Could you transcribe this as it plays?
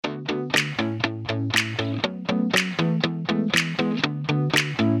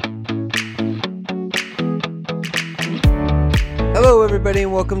everybody,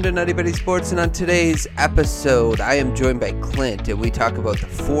 and welcome to Nutty Buddy Sports. And on today's episode, I am joined by Clint, and we talk about the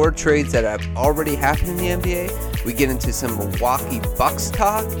 4 trades that have already happened in the NBA. We get into some Milwaukee Bucks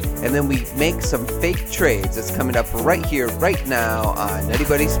talk, and then we make some fake trades. That's coming up right here, right now on Nutty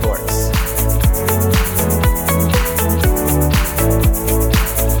Buddy Sports.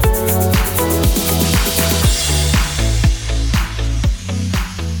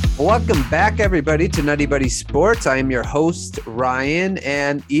 Welcome back, everybody, to Nutty Buddy Sports. I am your host, Ryan,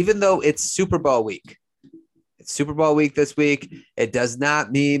 and even though it's Super Bowl week, this week, it does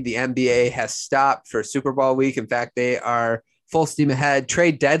not mean the NBA has stopped for Super Bowl week. In fact, they are full steam ahead.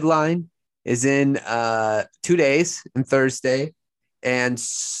 Trade deadline is in 2 days, on Thursday, and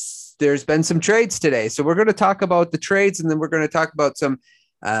there's been some trades today. So we're going to talk about the trades, and then we're going to talk about some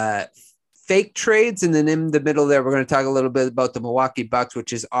fake trades, and then in the middle there, we're going to talk a little bit about the Milwaukee Bucks,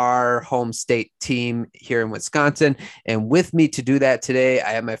 which is our home state team here in Wisconsin. And with me to do that today, I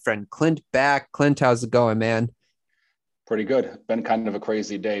have my friend Clint back. Clint, how's it going, man? Pretty good. Been kind of a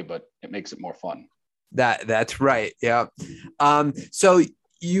crazy day, but it makes it more fun. That's right. Yeah. So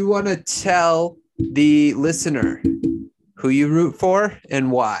you want to tell the listener who you root for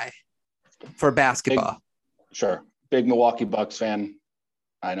and why for basketball? Sure. Big Milwaukee Bucks fan.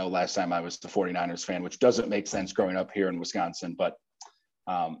 I know last time I was the 49ers fan, which doesn't make sense growing up here in Wisconsin, but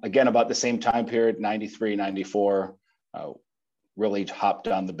again, about the same time period, 93, 94, really hopped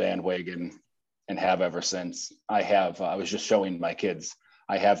on the bandwagon and have ever since. I was just showing my kids,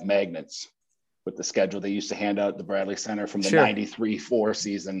 I have magnets with the schedule they used to hand out at the Bradley Center from the 93-4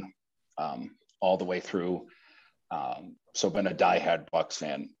 season all the way through. So been a diehard Bucks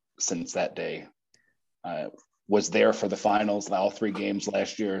fan since that day. Was there for the finals, all 3 games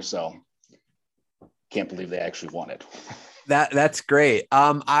last year. So can't believe they actually won it. That's great.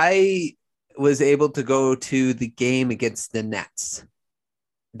 I was able to go to the game against the Nets.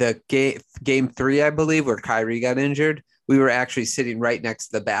 The game 3, I believe, where Kyrie got injured. We were actually sitting right next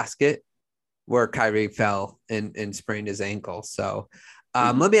to the basket where Kyrie fell and sprained his ankle. So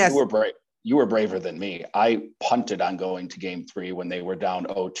let me ask you were braver than me. I punted on going to game 3 when they were down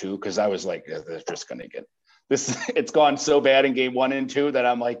 0-2 because I was like, they're just going to get this. It's gone so bad in game 1 and 2 that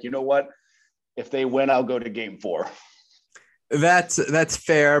I'm like, you know what? If they win, I'll go to game 4. That's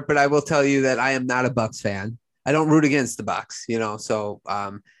fair, but I will tell you that I am not a Bucks fan. I don't root against the Bucks, so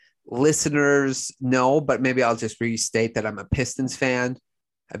listeners know, but maybe I'll just restate that I'm a Pistons fan.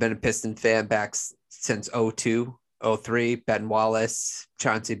 I've been a Pistons fan back since 02, 03, Ben Wallace,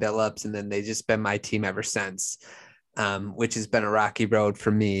 Chauncey Billups, and then they just been my team ever since, which has been a rocky road for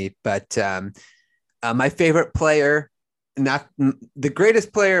me. But my favorite player, not the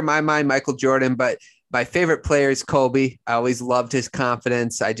greatest player in my mind, Michael Jordan, but my favorite player is Kobe. I always loved his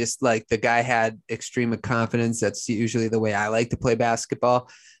confidence. I just the guy had extreme confidence. That's usually the way I like to play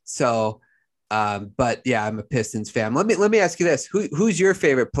basketball. So, but yeah, I'm a Pistons fan. Let me ask you this: who's your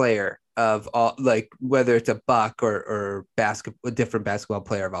favorite player of all, whether it's a Buck or a different basketball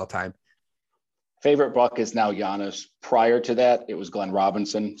player of all time? Favorite Buck is now Giannis. Prior to that, it was Glenn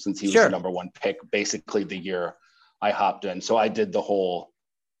Robinson, since he was the number 1 pick, basically the year I hopped in. So I did the whole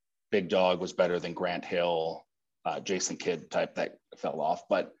big dog was better than Grant Hill, Jason Kidd type that fell off.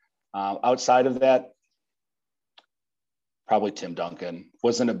 But outside of that, probably Tim Duncan.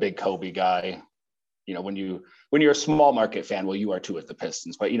 Wasn't a big Kobe guy. When you're a small market fan, well, you are too at the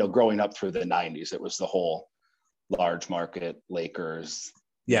Pistons. But, growing up through the 90s, it was the whole large market, Lakers,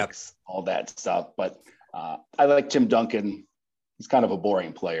 Knicks, all that stuff. But I like Tim Duncan. He's kind of a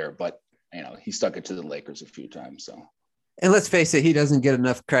boring player, but, he stuck it to the Lakers a few times. So. And let's face it, he doesn't get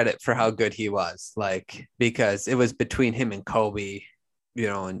enough credit for how good he was, because it was between him and Kobe,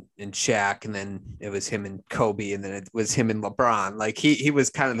 and Shaq, and then it was him and Kobe, and then it was him and LeBron. He was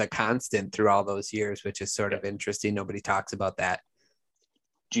kind of the constant through all those years, which is sort of interesting. Nobody talks about that.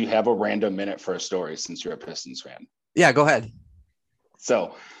 Do you have a random minute for a story since you're a Pistons fan? Yeah, go ahead.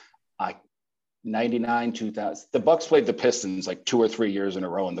 So 99, 2000, the Bucks played the Pistons 2 or 3 years in a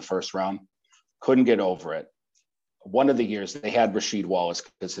row in the first round. Couldn't get over it. One of the years they had Rasheed Wallace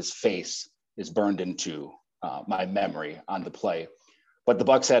because his face is burned into my memory on the play. But the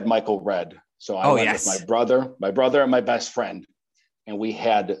Bucks had Michael Redd. So I went with my brother and my best friend. And we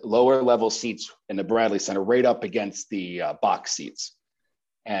had lower level seats in the Bradley Center right up against the box seats.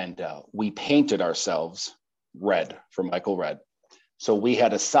 And we painted ourselves red for Michael Redd. So we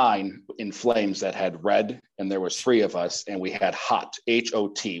had a sign in flames that had red, and there was 3 of us, and we had HOT,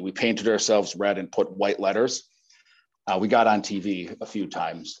 H-O-T. We painted ourselves red and put white letters. We got on TV a few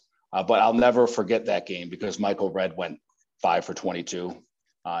times, but I'll never forget that game because Michael Redd went 5 for 22,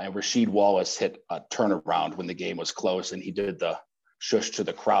 and Rasheed Wallace hit a turnaround when the game was close, and he did the shush to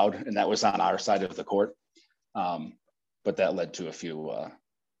the crowd, and that was on our side of the court. But that led to a few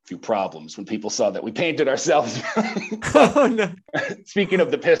problems when people saw that we painted ourselves. Oh, no. Speaking of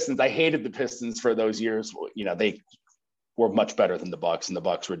the Pistons, I hated the Pistons for those years. You know, they were much better than the Bucks, and the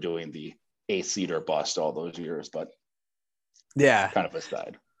Bucks were doing the A-seed or bust all those years. But yeah, kind of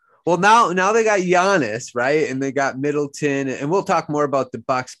aside. Well, now they got Giannis, right? And they got Middleton, and we'll talk more about the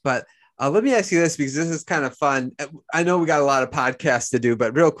Bucks. But let me ask you this, because this is kind of fun. I know we got a lot of podcasts to do,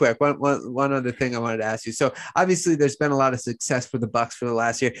 but real quick, one other thing I wanted to ask you. So obviously there's been a lot of success for the Bucks for the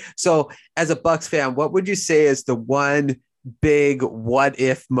last year. So as a Bucks fan, what would you say is the one big what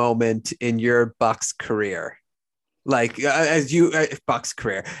if moment in your Bucks career? Like Bucks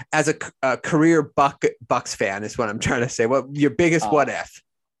career, as a career Bucks fan is what I'm trying to say. What your biggest what if?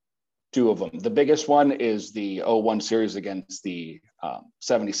 Two of them. The biggest one is the 0-1 series against the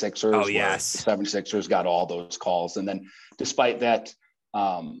 76ers. Oh, yes. The 76ers got all those calls. And then despite that,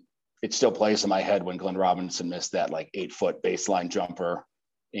 it still plays in my head when Glenn Robinson missed that like 8-foot baseline jumper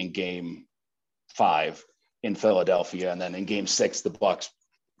in game 5 in Philadelphia. And then in game 6, the Bucks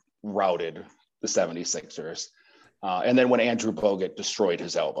routed the 76ers. And then when Andrew Bogut destroyed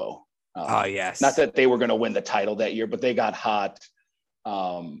his elbow. Oh, yes. Not that they were going to win the title that year, but they got hot.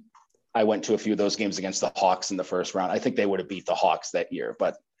 I went to a few of those games against the Hawks in the first round. I think they would have beat the Hawks that year,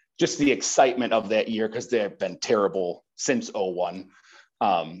 but just the excitement of that year, because they've been terrible since 0-1.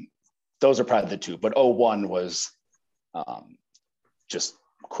 Those are probably the two, but 0-1 was just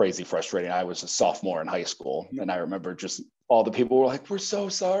crazy frustrating. I was a sophomore in high school, and I remember just all the people were like, "We're so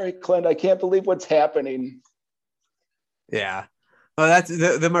sorry, Clint. I can't believe what's happening." Yeah. Oh,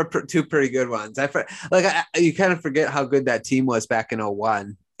 them are two pretty good ones. You kind of forget how good that team was back in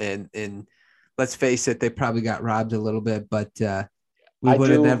 0-1. And let's face it, they probably got robbed a little bit, but we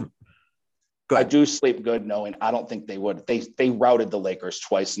would have never. I do sleep good knowing I don't think they would. They routed the Lakers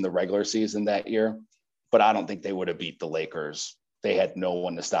twice in the regular season that year, but I don't think they would have beat the Lakers. They had no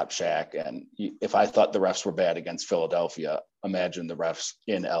one to stop Shaq. And if I thought the refs were bad against Philadelphia, imagine the refs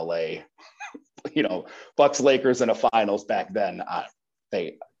in LA. Bucks Lakers in a finals back then.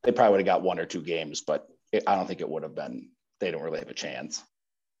 They probably would have got 1 or 2 games, but I don't think it would have been. They don't really have a chance.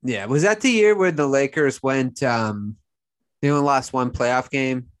 Yeah, was that the year where the Lakers went? They only lost one playoff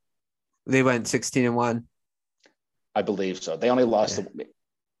game. They went 16-1. I believe so. They only lost. Yeah.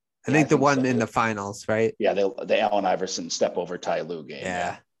 I think the one in the finals, right? Yeah, the Allen Iverson step over Ty Lue game.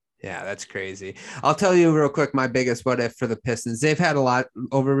 Yeah, that's crazy. I'll tell you real quick my biggest what if for the Pistons. They've had a lot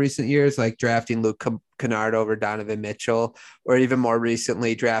over recent years, like drafting Luke Kennard over Donovan Mitchell, or even more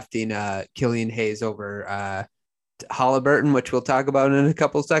recently drafting Killian Hayes over Halliburton, which we'll talk about in a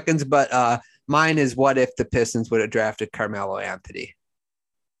couple seconds. But mine is what if the Pistons would have drafted Carmelo Anthony,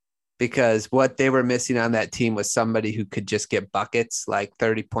 because what they were missing on that team was somebody who could just get buckets, like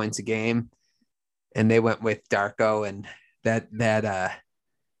 30 points a game. And they went with Darko, and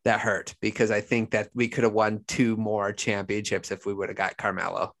that hurt, because I think that we could have won 2 more championships if we would have got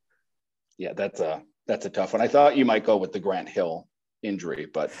Carmelo. Yeah, that's a tough one. I thought you might go with the Grant Hill injury,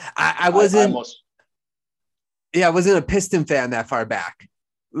 but I wasn't. I wasn't a Piston fan that far back.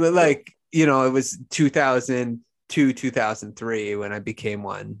 Like, it was 2002, 2003 when I became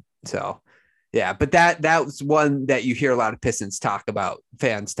one. So, yeah, but that was one that you hear a lot of Pistons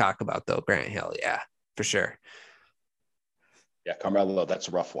fans talk about, though. Grant Hill, yeah, for sure. Yeah, Carmelo, that's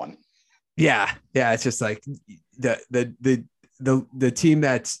a rough one. Yeah, it's just like the team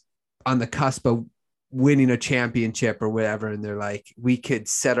that's on the cusp of winning a championship or whatever, and they're like, we could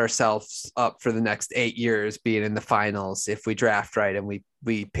set ourselves up for the next 8 years being in the finals if we draft right. And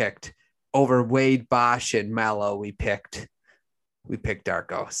we picked over Wade, Bosch, and Melo. We picked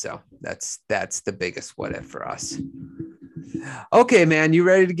Darko. So that's the biggest what if for us. Okay, man, you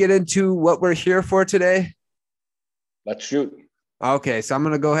ready to get into what we're here for today? Let's shoot. Okay, so I'm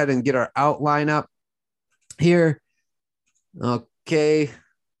going to go ahead and get our outline up here. Okay.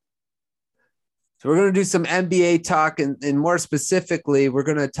 So we're going to do some NBA talk, and more specifically, we're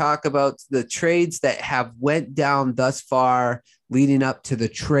going to talk about the trades that have went down thus far leading up to the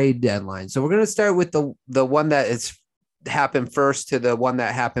trade deadline. So we're going to start with the one that has happened first to the one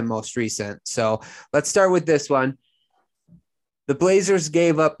that happened most recent. So let's start with this one. The Blazers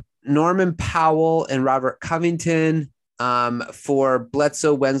gave up Norman Powell and Robert Covington for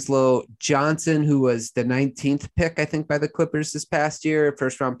Bledsoe Winslow Johnson, who was the 19th pick, I think, by the Clippers this past year,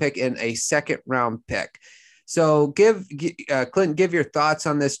 first round pick, and a second round pick. So Clinton, give your thoughts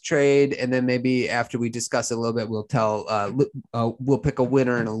on this trade. And then maybe after we discuss it a little bit, we'll pick a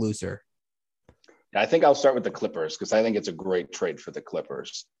winner and a loser. I think I'll start with the Clippers, because I think it's a great trade for the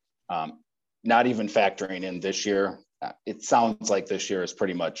Clippers. Not even factoring in this year, it sounds like this year is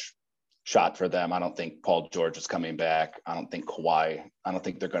pretty much shot for them. I don't think Paul George is coming back. I don't think Kawhi, I don't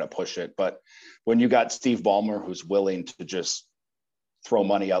think they're going to push it. But when you got Steve Ballmer, who's willing to just throw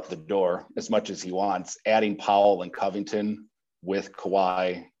money out the door as much as he wants, adding Powell and Covington with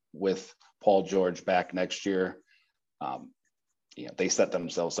Kawhi, with Paul George back next year, they set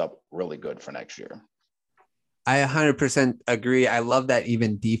themselves up really good for next year. I 100% agree. I love that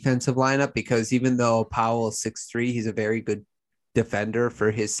even defensive lineup, because even though Powell is 6'3", he's a very good defender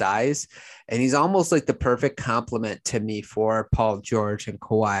for his size. And he's almost like the perfect complement to me for Paul George and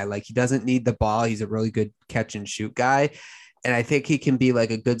Kawhi. Like, he doesn't need the ball. He's a really good catch and shoot guy. And I think he can be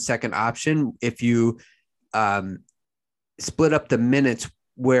like a good second option if you split up the minutes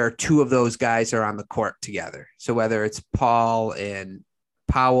where two of those guys are on the court together. So whether it's Paul and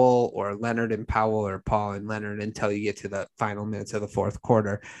Powell or Leonard and Powell or Paul and Leonard until you get to the final minutes of the fourth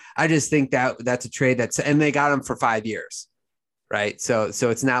quarter. I just think that that's a trade and they got him for 5 years. Right. So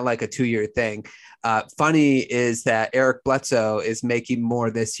it's not like a 2-year thing. Funny is that Eric Bledsoe is making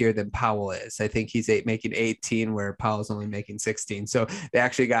more this year than Powell is. I think he's making 18 where Powell's only making 16. So they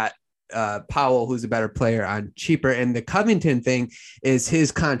actually got Powell, who's a better player, on cheaper. And the Covington thing is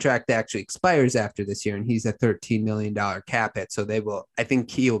his contract actually expires after this year, and he's a $13 million cap hit. So I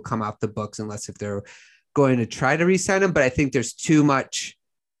think he will come off the books unless if they're going to try to re-sign him. But I think there's too much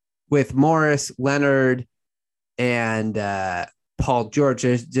with Morris, Leonard, and Paul George.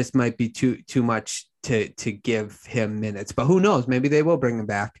 There just might be too much to give him minutes, but who knows? Maybe they will bring him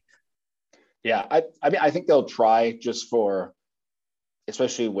back. Yeah, I mean, I think they'll try, just for,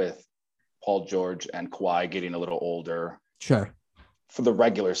 especially with Paul George and Kawhi getting a little older. Sure. For the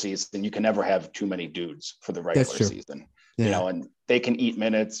regular season, you can never have too many dudes for the regular season. Yeah. And they can eat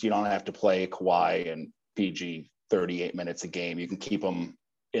minutes. You don't have to play Kawhi and PG 38 minutes a game. You can keep them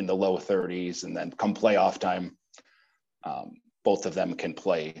in the low 30s, and then come playoff time, both of them can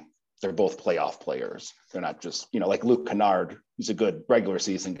play. They're both playoff players. They're not just, like Luke Kennard, he's a good regular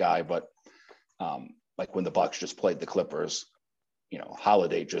season guy, but like when the Bucks just played the Clippers,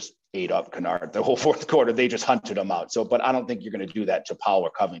 Holiday just ate up Kennard the whole fourth quarter. They just hunted him out. So, but I don't think you're going to do that to Powell or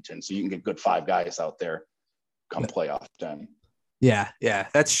Covington. So you can get good 5 guys out there come playoff time. Yeah,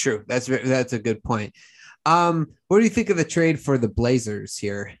 that's true. That's a good point. What do you think of the trade for the Blazers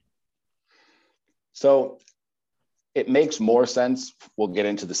here? So it makes more sense. We'll get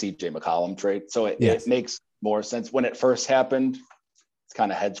into the CJ McCollum trade. So it makes more sense. When it first happened, it's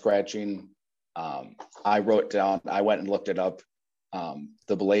kind of head scratching. I wrote down, I went and looked it up.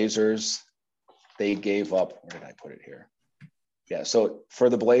 The Blazers, they gave up, where did I put it here? Yeah. So for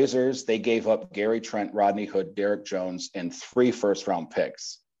the Blazers, they gave up Gary Trent, Rodney Hood, Derek Jones, and 3 first-round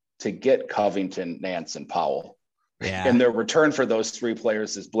picks to get Covington, Nance, and Powell. Yeah. And their return for those 3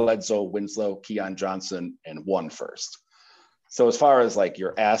 players is Bledsoe, Winslow, Keon Johnson, and 1 first. So as far as like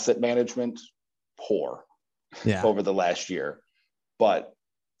your asset management, poor over the last year. But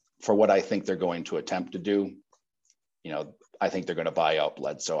for what I think they're going to attempt to do, I think they're going to buy out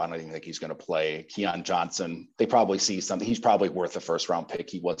Bledsoe. I don't even think he's going to play. Keon Johnson, they probably see something. He's probably worth a first-round pick.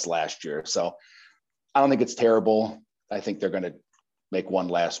 He was last year. So I don't think it's terrible. I think they're going to make one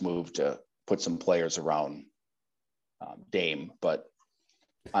last move to put some players around Dame. But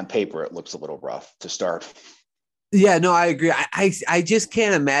on paper, it looks a little rough to start. Yeah, no, I agree. I just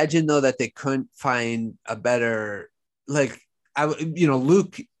can't imagine, though, that they couldn't find a better,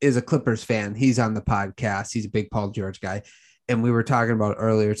 Luke is a Clippers fan. He's on the podcast. He's a big Paul George guy. And we were talking about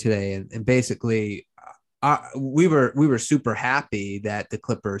earlier today, and basically we were super happy that the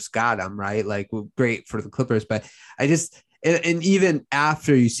Clippers got him, right? Like, great for the Clippers, but I just, and even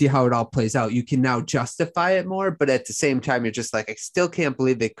after you see how it all plays out, you can now justify it more. But at the same time, you're just like, I still can't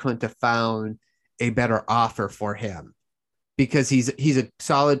believe they couldn't have found a better offer for him, because he's a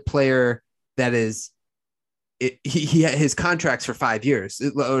solid player that is, his contract's for 5 years.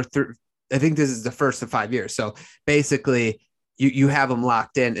 I think this is the first of 5 years. So basically you have him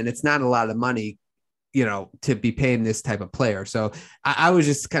locked in, and it's not a lot of money, to be paying this type of player. So I was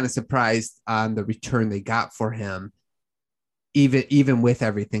just kind of surprised on the return they got for him, even with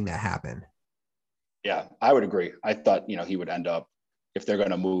everything that happened. Yeah, I would agree. I thought, he would end up, if they're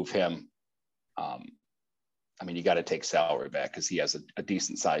going to move him, you got to take salary back because he has a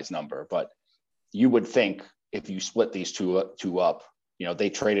decent size number, but you would think if you split these two up,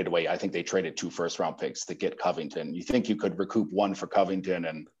 they traded away. I think they traded 2 first-round picks to get Covington. You think you could recoup 1 for Covington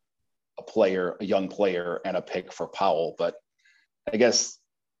and a young player, and a pick for Powell. But I guess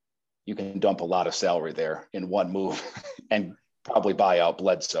you can dump a lot of salary there in one move and probably buy out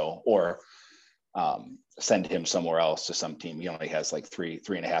Bledsoe or send him somewhere else to some team. He only has like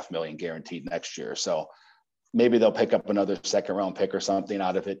 $3.5 million guaranteed next year. So maybe they'll pick up another second round pick or something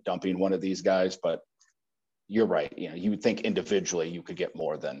out of it, dumping one of these guys. But you're right. You would think individually you could get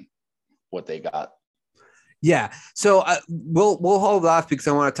more than what they got. Yeah. So we'll hold off because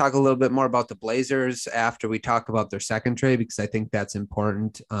I want to talk a little bit more about the Blazers after we talk about their second trade, because I think that's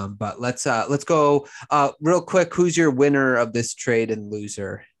important. But let's go real quick. Who's your winner of this trade and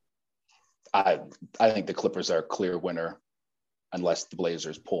loser? I think the Clippers are a clear winner, unless the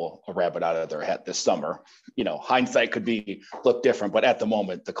Blazers pull a rabbit out of their hat this summer. Hindsight could look different, but at the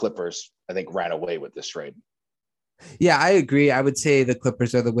moment, the Clippers, I think, ran away with this trade. Yeah, I agree. I would say the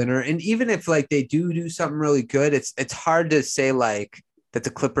Clippers are the winner. And even if like they do something really good, it's hard to say like that the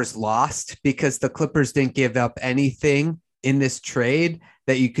Clippers lost, because the Clippers didn't give up anything in this trade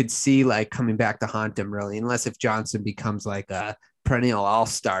that you could see like coming back to haunt them, really, unless if Johnson becomes like a perennial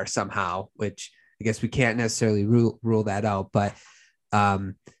all-star somehow, which I guess we can't necessarily rule that out. But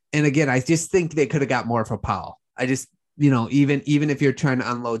and again, I just think they could have got more for Powell. I just, even if you're trying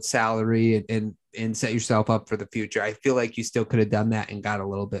to unload salary and set yourself up for the future, I feel like you still could have done that and got a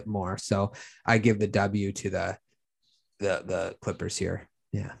little bit more. So I give the W to the Clippers here.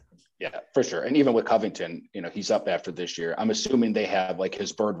 Yeah. Yeah, for sure. And even with Covington, he's up after this year. I'm assuming they have like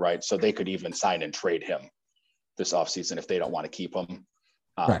his bird rights, so they could even sign and trade him this offseason if they don't want to keep him.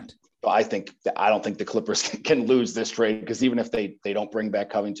 Correct. But I don't think the Clippers can lose this trade, because even if they don't bring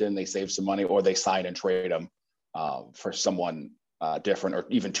back Covington, they save some money, or they sign and trade him for someone different, or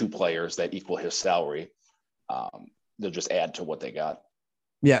even two players that equal his salary. They'll just add to what they got.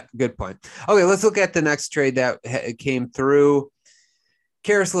 Yeah, good point. Okay, let's look at the next trade that came through.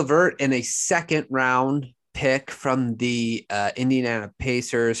 Caris LeVert and a second round pick from the Indiana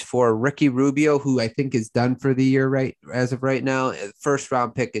Pacers for Ricky Rubio, who I think is done for the year right as of right now. First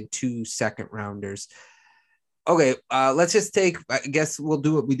round pick and 2 second rounders. Okay, let's just I guess we'll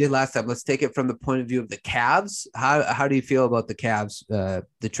do what we did last time. Let's take it from the point of view of the Cavs. How do you feel about the Cavs,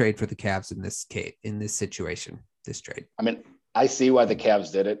 the trade for the Cavs in this situation, this trade? I mean, I see why the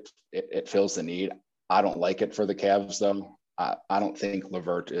Cavs did it. It fills the need. I don't like it for the Cavs, though. I don't think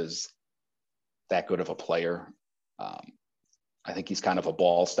LeVert is that good of a player. I think he's kind of a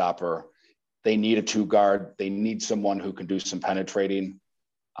ball stopper. They need a 2 guard. They need someone who can do some penetrating.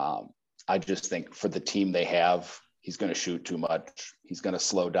 I just think for the team they have, he's going to shoot too much. He's going to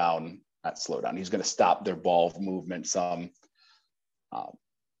not slow down. He's going to stop their ball movement some. I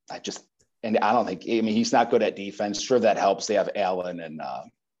don't think, he's not good at defense. Sure, that helps. They have Allen and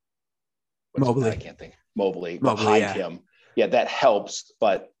Mobley. I can't think. Mobley behind him. Yeah, that helps.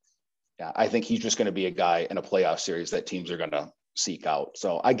 But yeah, I think he's just going to be a guy in a playoff series that teams are going to seek out.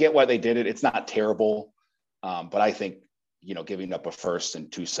 So I get why they did it. It's not terrible. But I think, giving up a first in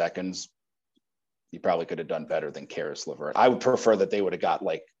 2 seconds, you probably could have done better than Caris LeVert. I would prefer that they would have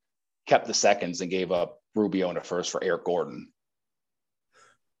kept the seconds and gave up Rubio and a first for Eric Gordon.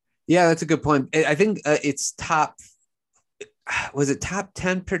 Yeah, that's a good point. I think it's was it top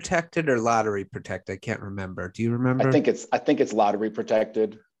 10 protected or lottery protected? I can't remember. Do you remember? I think it's lottery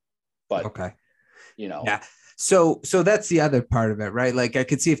protected, but okay. Yeah. So that's the other part of it, right? Like I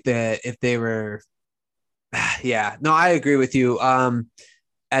could see if they were, yeah, no, I agree with you.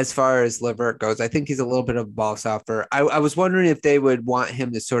 As far as LeVert goes, I think he's a little bit of a ball stopper. I was wondering if they would want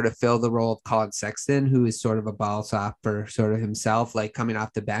him to sort of fill the role of Colin Sexton, who is sort of a ball stopper sort of himself, like coming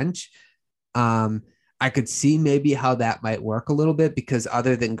off the bench. I could see maybe how that might work a little bit, because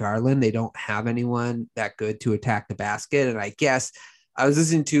other than Garland, they don't have anyone that good to attack the basket. And I guess I was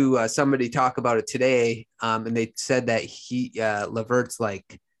listening to somebody talk about it today, and they said that LeVert's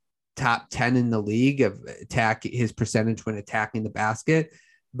like top 10 in the league of his percentage when attacking the basket.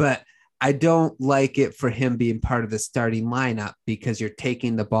 But I don't like it for him being part of the starting lineup, because you're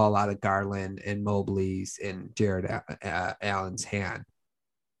taking the ball out of Garland and Mobley's and Jared Allen's hand.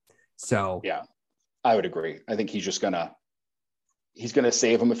 So yeah, I would agree. I think he's going to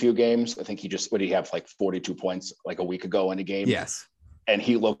save him a few games. I think would he have like 42 points like a week ago in a game? Yes. And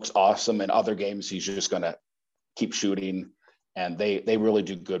he looks awesome. In other games, he's just going to keep shooting, and they really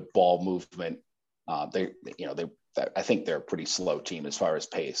do good ball movement. I think they're a pretty slow team as far as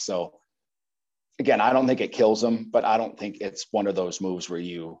pace. So again, I don't think it kills them, but I don't think it's one of those moves where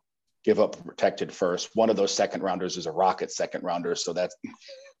you give up a protected first. One of those second rounders is a Rocket second rounder. So that's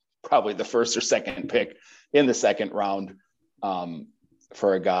probably the first or second pick in the second round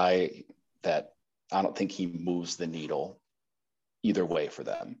for a guy that I don't think he moves the needle either way for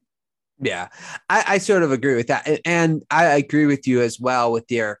them. Yeah, I sort of agree with that. And I agree with you as well with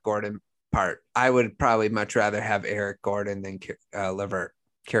the Eric Gordon part. I would probably much rather have Eric Gordon than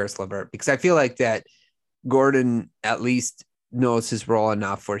Caris LeVert, because I feel like that Gordon at least knows his role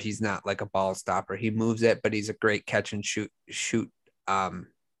enough where he's not like a ball stopper. He moves it, but he's a great catch and shoot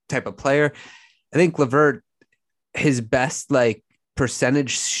type of player. I think LeVert, his best like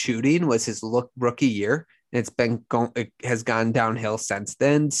percentage shooting was his rookie year. It has gone downhill since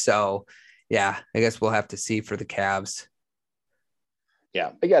then. So yeah, I guess we'll have to see for the Cavs.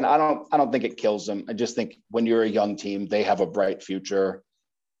 Yeah. Again, I don't think it kills them. I just think when you're a young team, they have a bright future.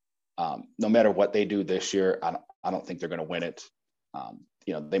 No matter what they do this year, I don't think they're going to win it.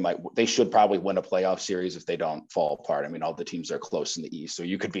 They should probably win a playoff series if they don't fall apart. I mean, all the teams are close in the East, so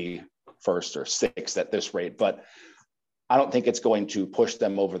you could be first or sixth at this rate, but I don't think it's going to push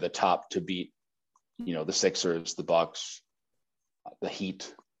them over the top to beat, the Sixers, the Bucks, the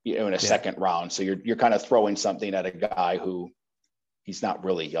Heat, in a second round. So you're kind of throwing something at a guy who he's not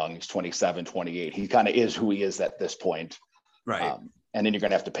really young. He's 27, 28. He kind of is who he is at this point. Right. And then you're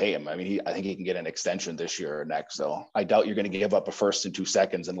going to have to pay him. I mean, I think he can get an extension this year or next. So I doubt you're going to give up a first in 2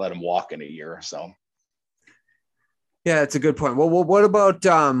 seconds and let him walk in a year. So. Yeah, it's a good point. Well, what about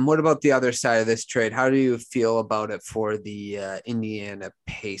the other side of this trade? How do you feel about it for the Indiana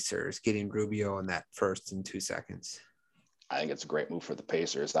Pacers getting Rubio in that first in 2 seconds? I think it's a great move for the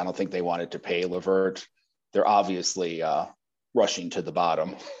Pacers. I don't think they wanted to pay LeVert. They're obviously rushing to the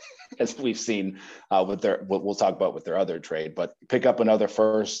bottom, as we've seen with what we'll talk about with their other trade. But pick up another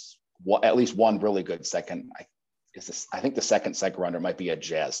first, at least one really good second. I think the second rounder might be a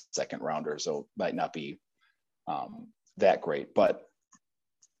Jazz second rounder, so it might not be that great. But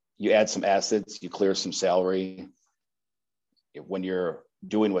you add some assets, you clear some salary. When you're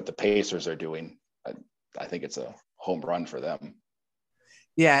doing what the Pacers are doing, I think it's a home run for them.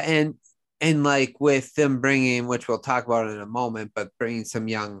 Yeah, and like with them bringing, which we'll talk about in a moment, but bringing some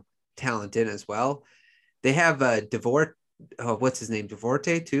young talent in as well. They have a what's his name?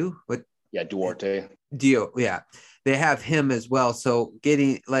 Duarte too? What? Yeah, Duarte. Yeah. They have him as well. So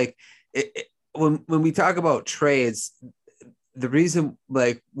getting like when we talk about trades, the reason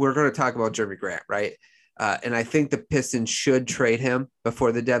like we're going to talk about Jeremy Grant, right? And I think the Pistons should trade him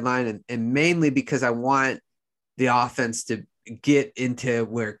before the deadline, and mainly because I want the offense to get into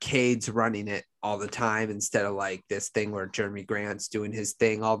where Cade's running it all the time instead of like this thing where Jeremy Grant's doing his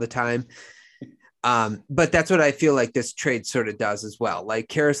thing all the time. But that's what I feel like this trade sort of does as well. Like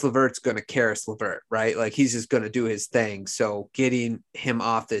Caris LeVert's going to Caris LeVert, right? Like he's just going to do his thing. So getting him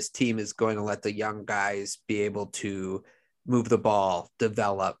off this team is going to let the young guys be able to move the ball,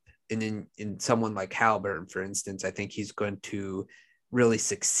 develop. And in someone like Halliburton, for instance, I think he's going to really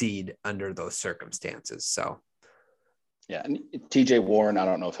succeed under those circumstances. So. Yeah, and TJ Warren, I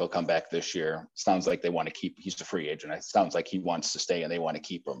don't know if he'll come back this year. Sounds like they want to keep. He's a free agent. It sounds like he wants to stay, and they want to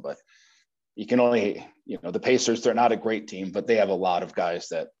keep him. But you can only, the Pacers. They're not a great team, but they have a lot of guys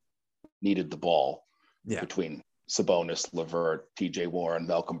that needed the ball. Yeah. Between Sabonis, LeVert, TJ Warren,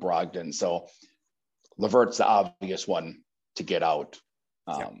 Malcolm Brogdon. So LeVert's the obvious one to get out,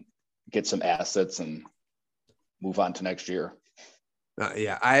 get some assets, and move on to next year.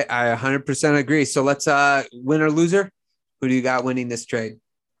 Yeah, I 100% agree. So let's win or loser. Who do you got winning this trade?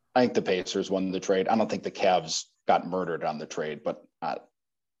 I think the Pacers won the trade. I don't think the Cavs got murdered on the trade, but I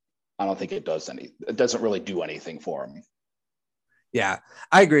don't think it doesn't really do anything for them. Yeah,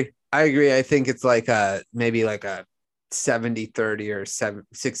 I agree. I think it's like maybe like a 70-30 or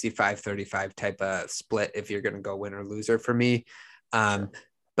 65-35 type of split if you're going to go win or loser for me. Sure.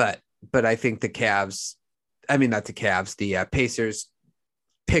 But I think the Pacers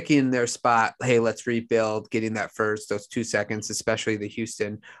picking their spot. Hey, let's rebuild, getting that first, those 2 seconds, especially the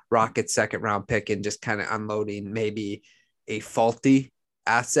Houston Rockets second round pick, and just kind of unloading maybe a faulty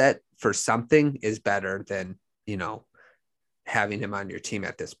asset for something is better than, having him on your team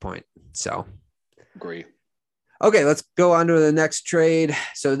at this point. So agree. Okay, let's go on to the next trade.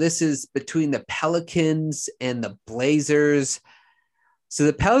 So this is between the Pelicans and the Blazers. So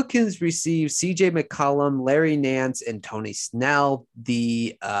the Pelicans received CJ McCollum, Larry Nance, and Tony Snell.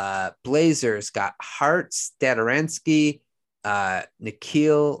 The Blazers got Hart, Stadaransky,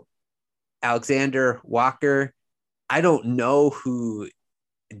 Nikhil Alexander Walker. I don't know who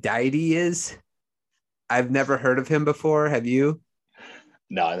Deity is. I've never heard of him before. Have you?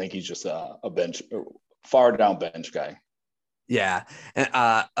 No, I think he's just a bench, far down bench guy. Yeah.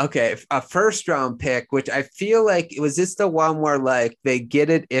 Okay. A first round pick, which I feel like, was this the one where like they get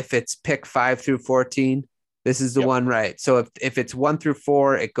it if it's pick 5 through 14? This is the one, right? So if it's 1 through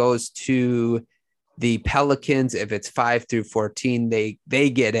 4, it goes to the Pelicans. If it's 5 through 14, they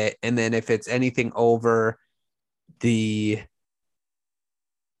get it. And then if it's anything over there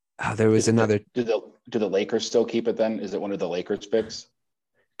was another. Do the Lakers still keep it then? Is it one of the Lakers picks?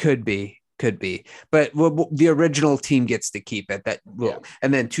 Could be. Could be, but the original team gets to keep it.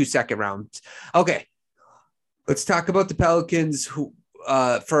 And then 2 second rounds. Okay, let's talk about the Pelicans. Who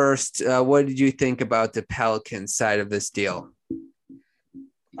first? What did you think about the Pelicans side of this deal? All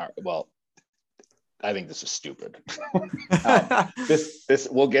right, well, I think this is stupid. This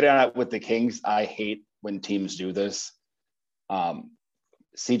we'll get on it with the Kings. I hate when teams do this.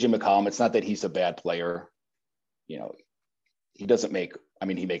 CJ McCollum, it's not that he's a bad player. He doesn't make,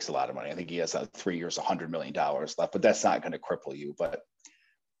 he makes a lot of money. I think he has 3 years, $100 million left, but that's not going to cripple you. But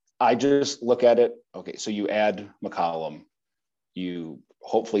I just look at it. Okay, so you add McCollum.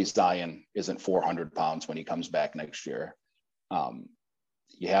 Hopefully Zion isn't 400 pounds when he comes back next year.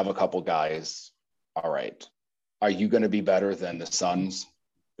 You have a couple guys. All right. Are you going to be better than the Suns,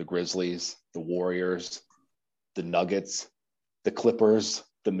 the Grizzlies, the Warriors, the Nuggets, the Clippers,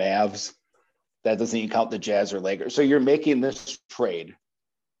 the Mavs? That doesn't even count the Jazz or Lakers. So you're making this trade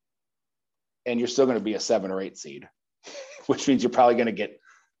and you're still going to be a 7 or 8 seed, which means you're probably going to get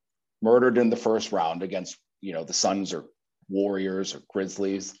murdered in the first round against, the Suns or Warriors or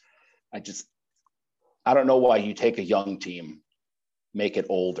Grizzlies. I don't know why you take a young team, make it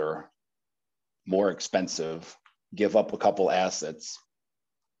older, more expensive, give up a couple assets.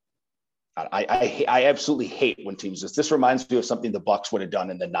 I absolutely hate when teams this reminds me of something the Bucks would have done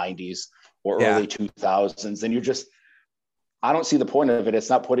in the 90s or early 2000s. And I don't see the point of it. It's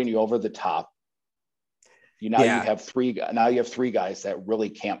not putting you over the top. You have 3 guys that really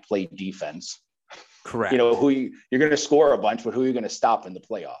can't play defense. Correct. You're going to score a bunch, but who are you going to stop in the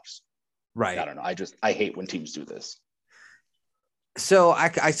playoffs? Right. I don't know. I hate when teams do this. So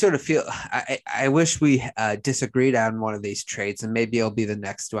I sort of feel I wish we disagreed on one of these trades, and maybe it'll be the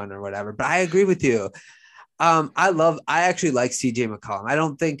next one or whatever. But I agree with you. I actually like CJ McCollum. I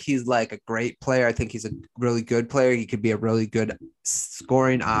don't think he's like a great player. I think he's a really good player. He could be a really good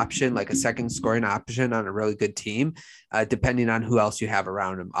scoring option, like a second scoring option on a really good team, depending on who else you have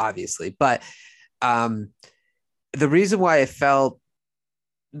around him, obviously. But the reason why I felt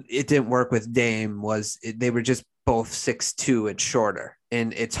it didn't work with Dame was they were just both 6'2" and shorter.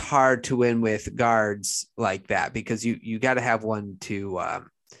 And it's hard to win with guards like that because you got to have one to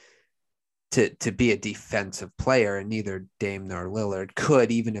be a defensive player, and neither Dame nor Lillard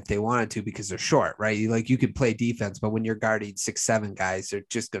could, even if they wanted to, because they're short, right? You could play defense, but when you're guarding 6'7" guys, they're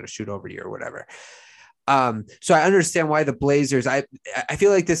just going to shoot over you or whatever. So I understand why the Blazers, I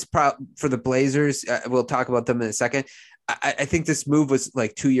feel like this for the Blazers, we'll talk about them in a second. I think this move was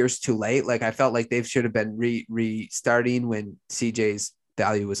like 2 years too late. Like I felt like they should have been restarting when CJ's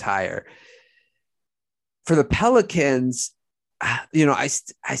value was higher. For the Pelicans, I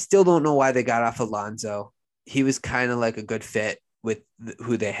still don't know why they got off Alonzo. He was kind of like a good fit with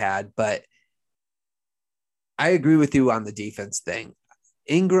who they had, but I agree with you on the defense thing.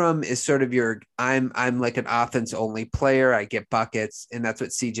 Ingram is sort of I'm like an offense only player. I get buckets, and that's what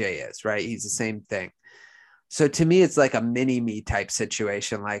CJ is, right? He's the same thing. So to me, it's like a mini me type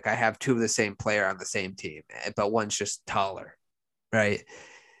situation. Like I have 2 of the same player on the same team, but one's just taller, right?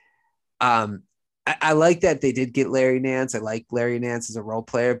 I like that they did get Larry Nance. I like Larry Nance as a role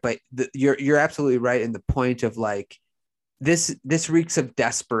player, but you're absolutely right in the point of like this reeks of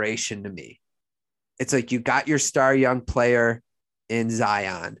desperation to me. It's like you got your star young player in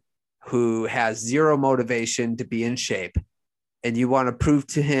Zion who has zero motivation to be in shape, and you want to prove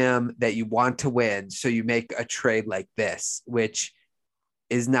to him that you want to win. So you make a trade like this, which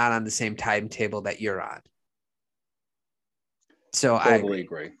is not on the same timetable that you're on. So I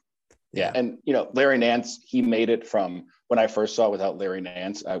agree. Yeah. And, Larry Nance, he made it from when I first saw it without Larry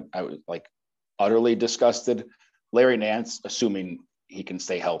Nance, I was like utterly disgusted. Larry Nance, assuming he can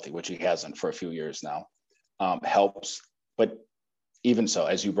stay healthy, which he hasn't for a few years now, helps. But even so,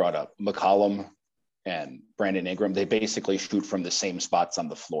 as you brought up, McCollum and Brandon Ingram, they basically shoot from the same spots on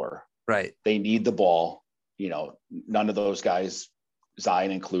the floor. Right. They need the ball. None of those guys, Zion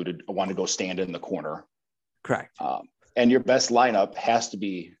included, want to go stand in the corner. Correct. And your best lineup has to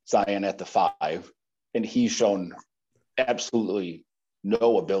be Zion at the 5. And he's shown absolutely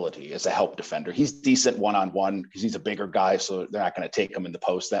no ability as a help defender. He's decent one-on-one because he's a bigger guy, so they're not going to take him in the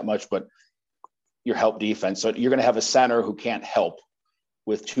post that much. But your help defense, so you're going to have a center who can't help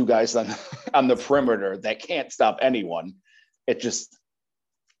with 2 guys on the perimeter that can't stop anyone. It just,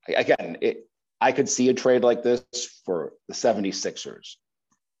 again, I could see a trade like this for the 76ers.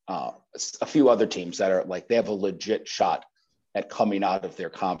 A few other teams that are like, they have a legit shot at coming out of their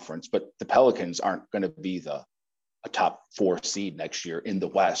conference, but the Pelicans aren't going to be a top 4 seed next year in the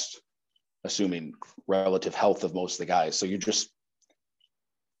West, assuming relative health of most of the guys. So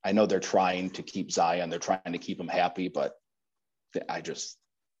I know they're trying to keep Zion, they're trying to keep him happy, but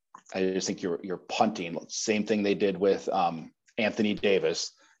I just think you're punting. Same thing they did with Anthony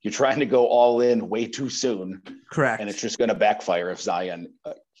Davis. You're trying to go all in way too soon. Correct. And it's just going to backfire if Zion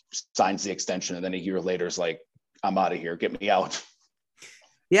signs the extension and then a year later is like, I'm out of here. Get me out.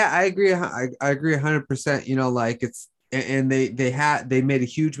 Yeah, I agree. I agree 100%. You know, like they made a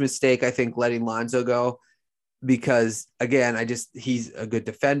huge mistake, I think, letting Lonzo go, because again, he's a good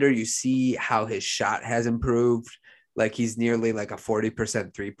defender. You see how his shot has improved. Like he's nearly like a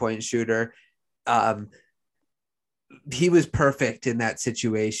 40% 3-point shooter. He was perfect in that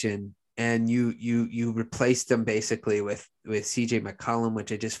situation. And you replaced him basically with CJ McCollum,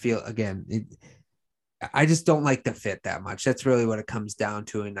 which I just feel, again, I just don't like the fit that much. That's really what it comes down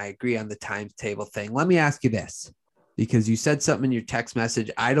to. And I agree on the timetable thing. Let me ask you this, because you said something in your text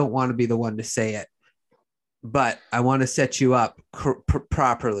message. I don't want to be the one to say it, but I want to set you up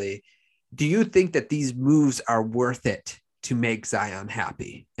properly. Do you think that these moves are worth it to make Zion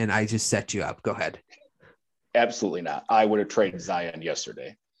happy? And I just set you up. Go ahead. Absolutely not. I would have traded Zion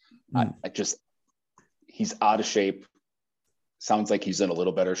yesterday. He's out of shape. Sounds like he's in a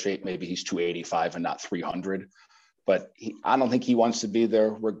little better shape. Maybe he's 285 and not 300, but I don't think he wants to be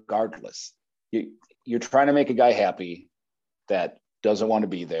there regardless. You're trying to make a guy happy that doesn't want to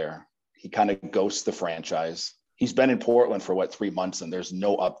be there. He kind of ghosts the franchise. He's been in Portland for 3 months and there's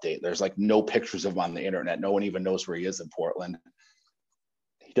no update. There's like no pictures of him on the internet. No one even knows where he is in Portland.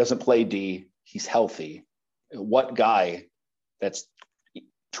 He doesn't play D. He's healthy. What guy that's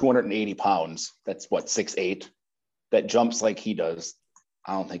 280 pounds, that's 6'8", that jumps like he does?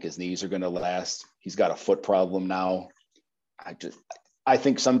 I don't think his knees are going to last. He's got a foot problem now. I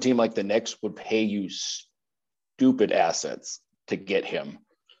think some team like the Knicks would pay you stupid assets to get him.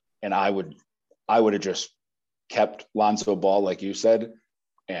 And I would have just kept Lonzo Ball, like you said,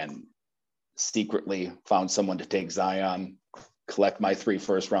 and secretly found someone to take Zion, collect my 3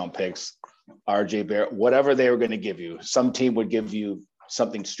 first-round picks, RJ Barrett, whatever they were going to give you. Some team would give you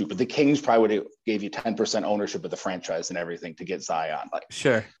something stupid. The Kings probably would have gave you 10% ownership of the franchise and everything to get Zion. Like,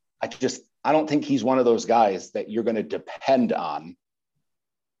 sure. I don't think he's one of those guys that you're going to depend on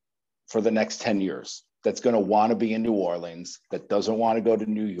for the next 10 years. That's going to want to be in New Orleans, that doesn't want to go to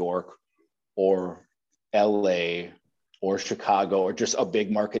New York or LA or Chicago or just a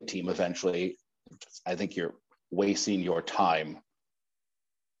big market team eventually. I think you're wasting your time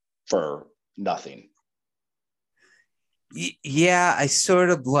for nothing. Yeah, I sort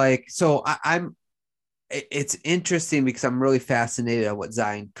of like, so it's interesting because I'm really fascinated on what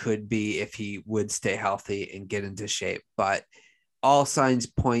Zion could be if he would stay healthy and get into shape, but all signs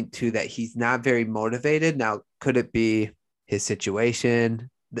point to that he's not very motivated. Now, could it be his situation?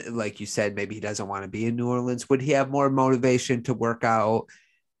 Like you said, maybe he doesn't want to be in New Orleans. Would he have more motivation to work out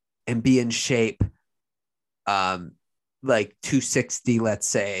and be in shape? Like 260, let's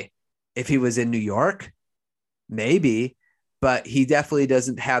say, if he was in New York, maybe, but he definitely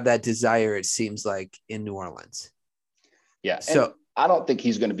doesn't have that desire, it seems like, in New Orleans. Yeah. So I don't think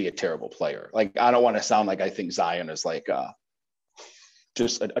he's going to be a terrible player. Like, I don't want to sound like I think Zion is like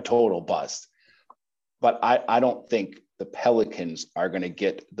just a total bust, but I don't think the Pelicans are going to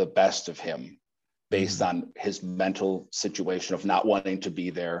get the best of him based on his mental situation of not wanting to be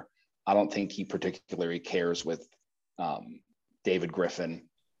there. I don't think he particularly cares with David Griffin,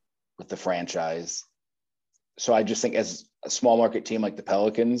 with the franchise. So I just think as a small market team like the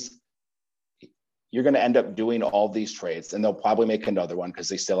Pelicans, you're going to end up doing all these trades, and they'll probably make another one because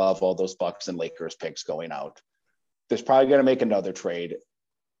they still have all those Bucks and Lakers picks going out. There's probably going to make another trade.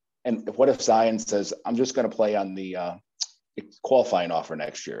 And what if Zion says, I'm just going to play on the qualifying offer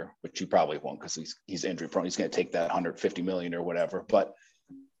next year, which he probably won't because he's injury prone. He's going to take that 150 million or whatever, but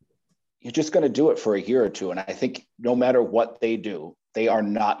you're just going to do it for a year or two. And I think no matter what they do, they are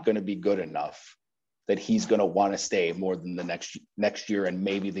not going to be good enough that he's going to want to stay more than the next year and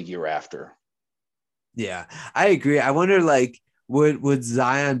maybe the year after. Yeah, I agree. I wonder, like, would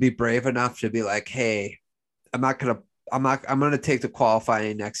Zion be brave enough to be like, hey, I'm going to take the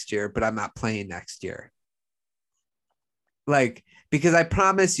qualifying next year, but I'm not playing next year. Like, because I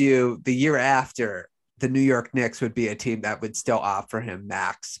promise you the year after, the New York Knicks would be a team that would still offer him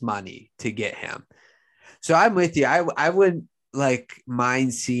max money to get him. So I'm with you. I wouldn't like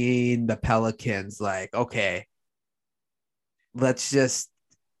mind seeing the Pelicans like, okay, let's just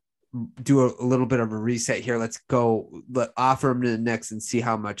do a little bit of a reset here. Let's go offer him to the Knicks and see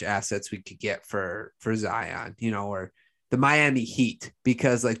how much assets we could get for Zion, or the Miami Heat,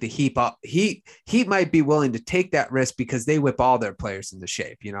 because like the Heat might be willing to take that risk because they whip all their players into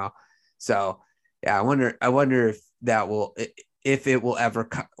shape, So yeah, I wonder if that will, if it will ever,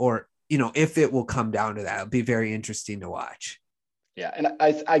 or, if it will come down to that. It'll be very interesting to watch. Yeah, and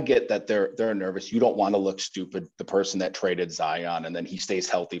I get that they're nervous. You don't want to look stupid. The person that traded Zion and then he stays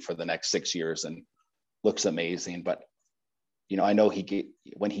healthy for the next 6 years and looks amazing. But I know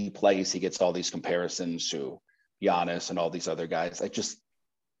when he plays, he gets all these comparisons to Giannis and all these other guys.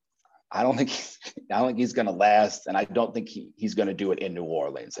 I don't think he's going to last, and I don't think he's going to do it in New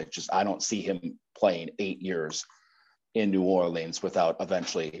Orleans. I don't see him playing 8 years in New Orleans without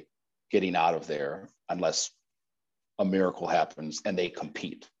eventually getting out of there, unless a miracle happens and they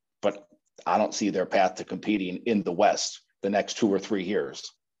compete. But I don't see their path to competing in the West the next 2 or 3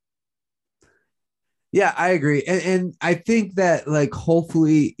 years. Yeah, I agree. And I think that, like,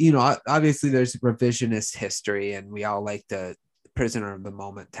 hopefully, obviously there's revisionist history and we all like the prisoner of the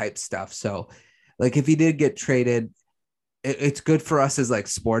moment type stuff. So, like, if he did get traded, it's good for us as, like,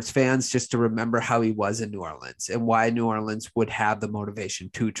 sports fans just to remember how he was in New Orleans and why New Orleans would have the motivation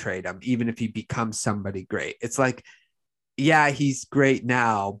to trade him, even if he becomes somebody great. It's like, yeah, he's great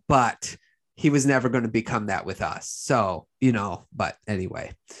now, but he was never going to become that with us. So, but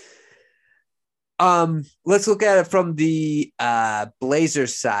anyway. Let's look at it from the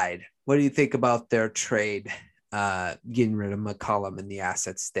Blazers side. What do you think about their trade, getting rid of McCollum and the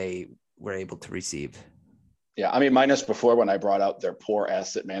assets they were able to receive? Yeah, I mean, minus before when I brought out their poor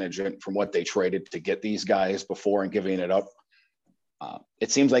asset management from what they traded to get these guys before and giving it up.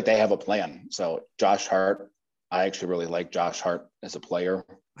 It seems like they have a plan. So Josh Hart, I actually really like Josh Hart as a player.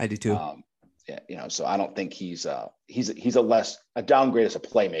 I do too. Yeah, so I don't think he's a downgrade as a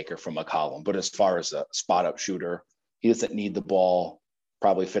playmaker from McCollum, but as far as a spot up shooter, he doesn't need the ball.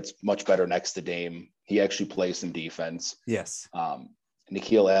 Probably fits much better next to Dame. He actually plays some defense. Yes.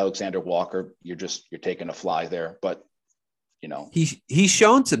 Nickeil Alexander-Walker, you're taking a fly there, but he's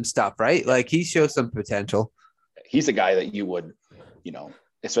shown some stuff, right? Like, he shows some potential. He's a guy that you would,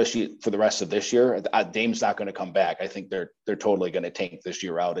 especially for the rest of this year. Dame's not going to come back. I think they're totally going to tank this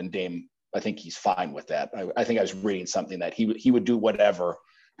year out, and Dame, I think he's fine with that. I think I was reading something that he would do whatever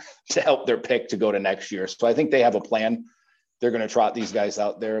to help their pick to go to next year. So I think they have a plan. They're going to trot these guys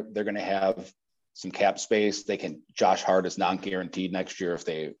out there. They're going to have some cap space. Josh Hart is non-guaranteed next year. If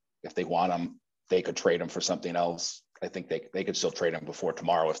they want him, they could trade him for something else. I think they could still trade him before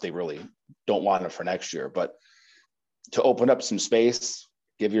tomorrow if they really don't want him for next year. But to open up some space,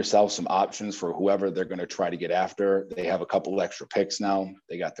 give yourself some options for whoever they're going to try to get after. They have a couple extra picks now.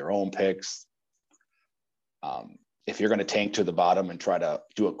 They got their own picks. If you're going to tank to the bottom and try to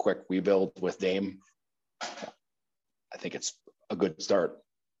do a quick rebuild with Dame, I think it's a good start.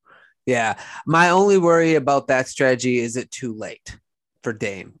 Yeah. My only worry about that strategy is it too late for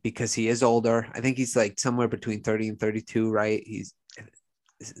Dame because he is older. I think he's like somewhere between 30 and 32, right? He's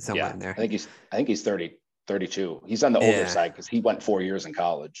somewhere in there. I think he's 30. 32. He's on the older side because he went 4 years in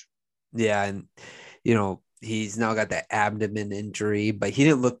college. Yeah. And, he's now got that abdomen injury, but he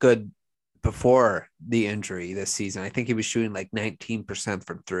didn't look good before the injury this season. I think he was shooting like 19%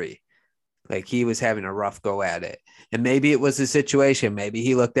 from three. Like, he was having a rough go at it. And maybe it was a situation. Maybe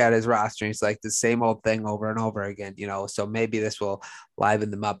he looked at his roster and he's like the same old thing over and over again, so maybe this will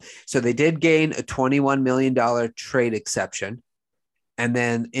liven them up. So they did gain a $21 million trade exception. And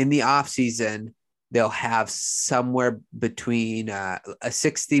then in the offseason, they'll have somewhere between a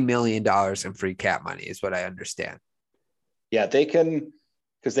 $60 million in free cap money is what I understand. Yeah, they can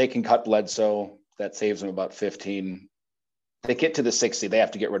cut Bledsoe. That saves them about 15. They get to the 60, they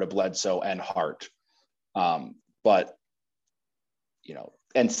have to get rid of Bledsoe and Hart. But,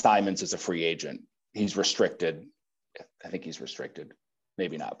 and Simons is a free agent. He's restricted. I think he's restricted.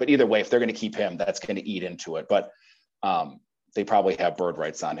 Maybe not. But either way, if they're going to keep him, that's going to eat into it. But they probably have bird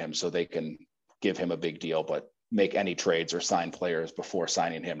rights on him so they can give him a big deal, but make any trades or sign players before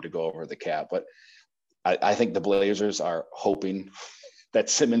signing him to go over the cap. But I think the Blazers are hoping that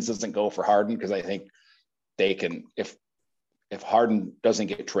Simmons doesn't go for Harden because I think they can, if Harden doesn't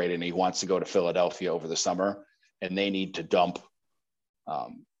get traded and he wants to go to Philadelphia over the summer and they need to dump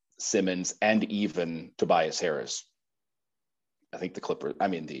Simmons and even Tobias Harris, I think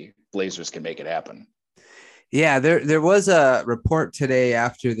the Blazers can make it happen. Yeah, there was a report today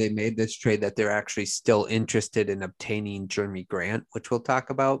after they made this trade that they're actually still interested in obtaining Jeremy Grant, which we'll talk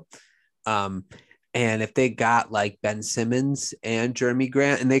about. And if they got like Ben Simmons and Jeremy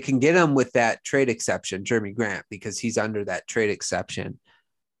Grant, and they can get him with that trade exception, Jeremy Grant, because he's under that trade exception,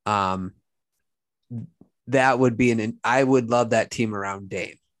 that would be I would love that team around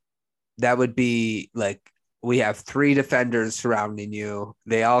Dame. That would be like, we have three defenders surrounding you.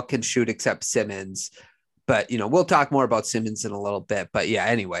 They all can shoot except Simmons. But, we'll talk more about Simmons in a little bit. But yeah,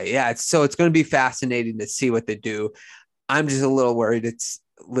 anyway, it's going to be fascinating to see what they do. I'm just a little worried it's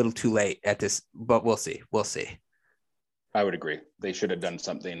a little too late at this, but we'll see. We'll see. I would agree. They should have done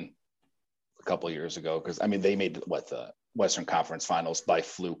something a couple of years ago because, I mean, they made the Western Conference Finals by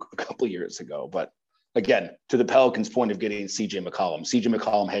fluke a couple of years ago. But again, to the Pelicans' point of getting CJ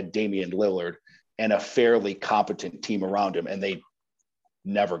McCollum had Damian Lillard and a fairly competent team around him, and they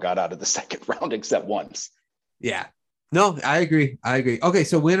never got out of the second round except once. Yeah. No, I agree. Okay,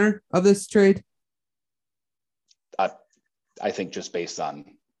 so winner of this trade? I think just based on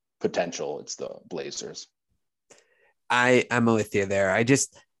potential, it's the Blazers. I'm with you there. I'm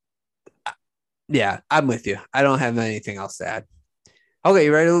with you. I don't have anything else to add. Okay,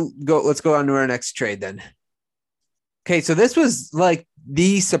 you ready to go? Let's go on to our next trade then. Okay, so this was like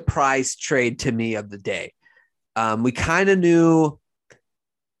the surprise trade to me of the day. We kind of knew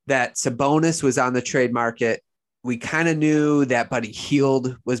that Sabonis was on the trade market. We kind of knew that Buddy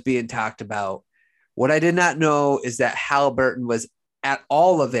Hield was being talked about. What I did not know is that Haliburton was at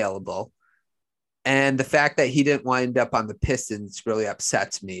all available. And the fact that he didn't wind up on the Pistons really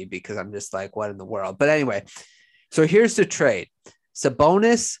upsets me because I'm just like, what in the world? But anyway, so here's the trade.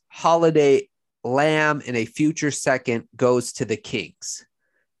 Sabonis, Holiday, Lamb, and a future second goes to the Kings.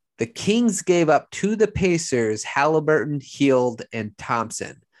 The Kings gave up to the Pacers Haliburton, Hield, and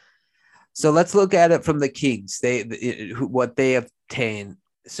Thompson. So let's look at it from the Kings. What they obtained.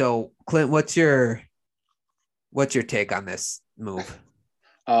 So Clint, what's your take on this move?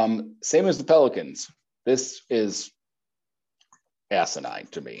 Same as the Pelicans. This is asinine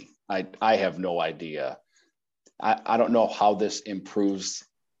to me. I have no idea. I don't know how this improves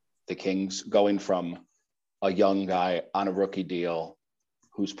the Kings going from a young guy on a rookie deal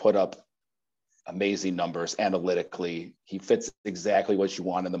who's put up amazing numbers analytically. He fits exactly what you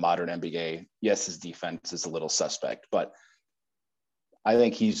want in the modern NBA. Yes, his defense is a little suspect, but I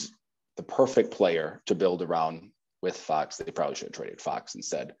think he's the perfect player to build around with Fox. They probably should have traded Fox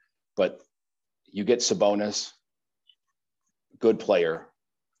instead, but you get Sabonis, good player.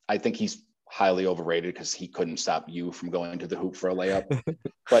 I think he's highly overrated because he couldn't stop you from going to the hoop for a layup.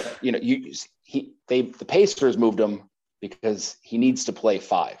 But the Pacers moved him because he needs to play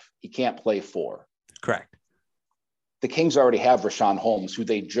 5. He can't play 4. Correct. The Kings already have Richaun Holmes, who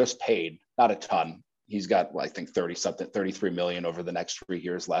they just paid, not a ton. He's got, I think, 33 million over the next 3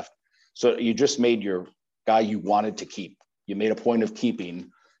 years left. So you just made your guy you wanted to keep. You made a point of keeping.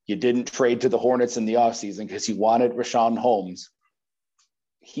 You didn't trade to the Hornets in the offseason because you wanted Richaun Holmes.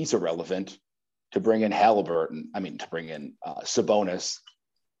 He's irrelevant. To bring in Sabonis,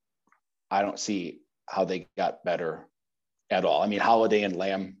 I don't see how they got better at all. I mean, Holiday and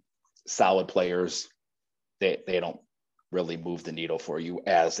Lamb, solid players. They don't really move the needle for you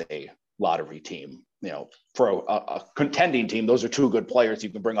as a lottery team. For a contending team, those are 2 good players you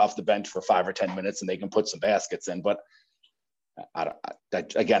can bring off the bench for 5 or 10 minutes and they can put some baskets in. But I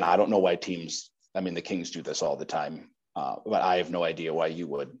don't know why teams, the Kings do this all the time. But I have no idea why you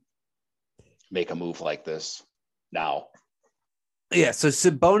would make a move like this now. Yeah. So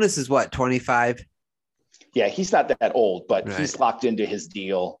Sabonis is what, 25? Yeah, he's not that old, but right. He's locked into his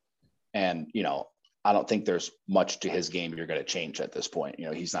deal. And, I don't think there's much to his game you're going to change at this point.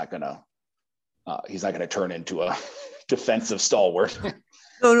 He's not going to turn into a defensive stalwart.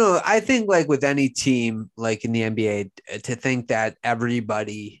 No. I think like with any team, like in the NBA, to think that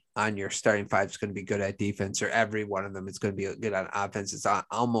everybody on your starting 5 is going to be good at defense or every one of them is going to be good on offense, it's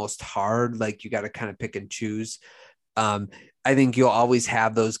almost hard. Like you got to kind of pick and choose. I think you'll always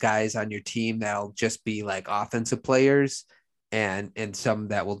have those guys on your team that'll just be like offensive players and some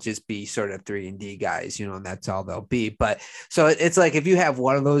that will just be sort of 3-and-D guys, and that's all they'll be. But so it's like, if you have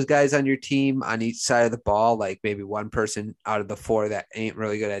one of those guys on your team on each side of the ball, like maybe one person out of the 4 that ain't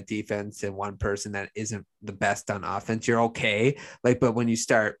really good at defense and one person that isn't the best on offense, you're okay. Like, but when you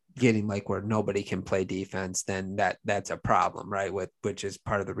start getting like where nobody can play defense, then that's a problem, right? Which is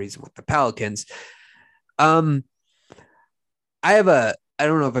part of the reason with the Pelicans. I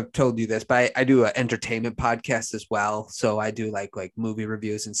don't know if I've told you this, but I do an entertainment podcast as well. So I do like movie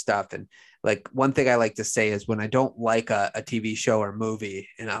reviews and stuff. And like one thing I like to say is when I don't like a TV show or movie,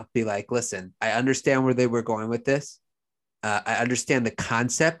 and I'll be like, listen, I understand where they were going with this. I understand the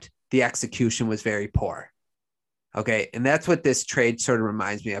concept. The execution was very poor. Okay. And that's what this trade sort of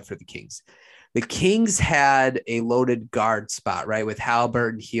reminds me of for the Kings. The Kings had a loaded guard spot, right? With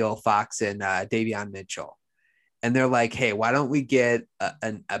Haliburton, Hield, Fox, and Davion Mitchell. And they're like, hey, why don't we get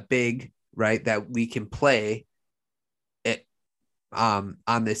a big, right, that we can play it on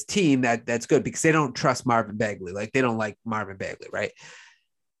this team that's good, because they don't trust Marvin Bagley. Like they don't like Marvin Bagley, right?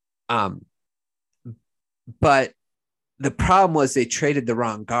 But the problem was they traded the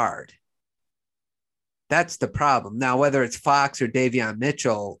wrong guard. That's the problem. Now, whether it's Fox or Davion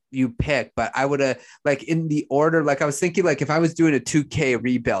Mitchell, you pick, but I would have like in the order, like I was thinking, like if I was doing a 2K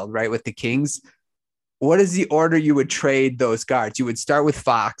rebuild, right, with the Kings, what is the order you would trade those guards? You would start with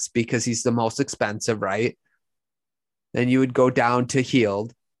Fox because he's the most expensive, right? Then you would go down to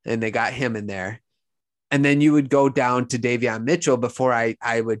Hield, and they got him in there. And then you would go down to Davion Mitchell before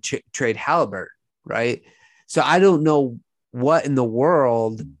I would trade Haliburton, right? So I don't know what in the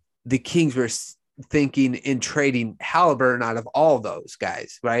world the Kings were thinking in trading Haliburton out of all those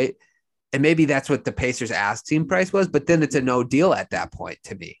guys, right? And maybe that's what the Pacers asking price was, but then it's a no deal at that point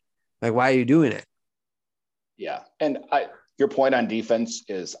to me. Like, why are you doing it? Yeah. And your point on defense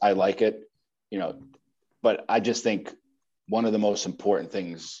is I like it, but I just think one of the most important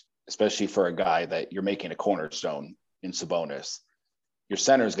things, especially for a guy that you're making a cornerstone in Sabonis, your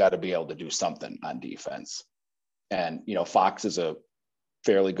center's got to be able to do something on defense. And, Fox is a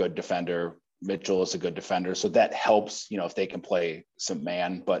fairly good defender. Mitchell is a good defender. So that helps, if they can play some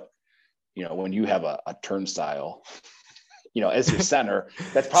man. But, when you have a turnstile, as your center,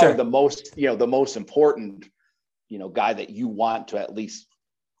 that's probably Sure. the most important, guy that you want to at least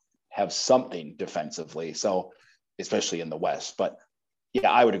have something defensively. So, especially in the West. But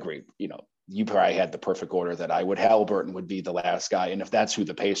yeah, I would agree. You probably had the perfect order that I would. Haliburton would be the last guy. And if that's who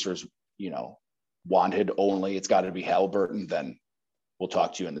the Pacers, wanted only, it's got to be Haliburton, then we'll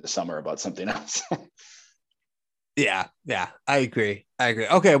talk to you in the summer about something else. Yeah, I agree.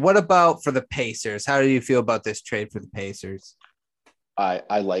 Okay, what about for the Pacers? How do you feel about this trade for the Pacers?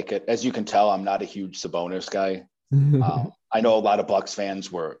 I like it. As you can tell, I'm not a huge Sabonis guy. I know a lot of Bucks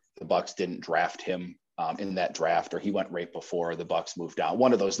fans where the Bucks didn't draft him in that draft, or he went right before the Bucks moved down.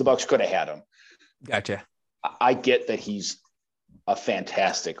 One of those, the Bucks could have had him. Gotcha. I get that he's a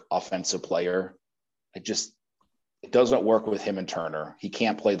fantastic offensive player. It doesn't work with him and Turner. He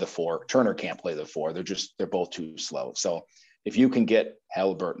can't play the four. Turner can't play the four. They're both too slow. So if you can get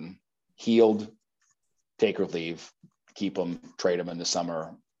Haliburton Hield, take or leave, keep him, trade him in the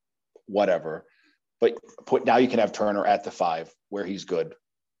summer, whatever. But now you can have Turner at the 5 where he's good.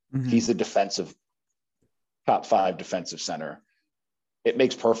 Mm-hmm. He's a top 5 defensive center. It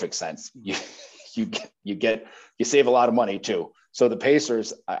makes perfect sense. You save a lot of money too. So the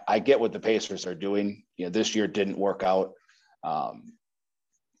Pacers, I get what the Pacers are doing. This year didn't work out.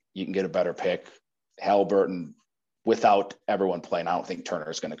 You can get a better pick. Haliburton, without everyone playing, I don't think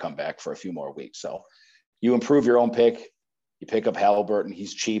Turner is going to come back for a few more weeks. So you improve your own pick. You pick up Haliburton.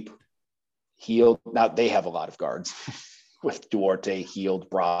 He's cheap. Hield. Now they have a lot of guards with Duarte, Hield,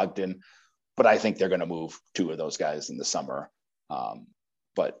 Brogdon, but I think they're going to move 2 of those guys in the summer.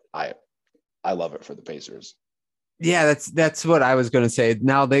 But I love it for the Pacers. Yeah, that's what I was going to say.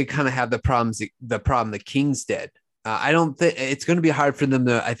 Now they kind of have the problem the Kings did. I don't think it's going to be hard for them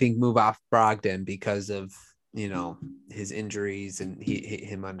to, I think, move off Brogdon because of, his injuries and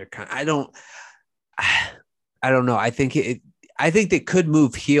him under. I don't know. I think they could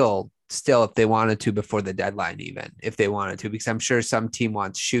move Hield still if they wanted to before the deadline, even if they wanted to, because I'm sure some team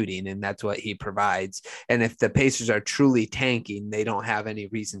wants shooting and that's what he provides. And if the Pacers are truly tanking, they don't have any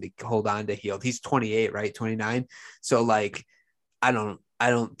reason to hold on to Hield. He's 28, right? 29. So like, I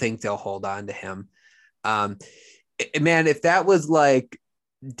don't think they'll hold on to him. Man, if that was like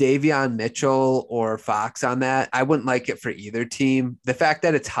Davion Mitchell or Fox on that, I wouldn't like it for either team. The fact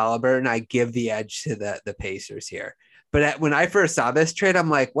that it's Haliburton, I give the edge to the Pacers here. But when I first saw this trade, I'm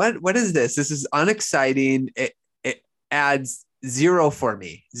like, what is this? This is unexciting. It adds zero for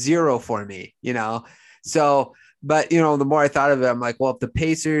me, So, but, the more I thought of it, I'm like, well, if the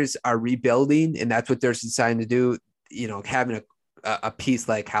Pacers are rebuilding and that's what they're deciding to do, having a piece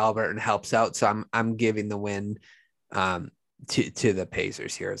like Haliburton helps out. So I'm giving the win to the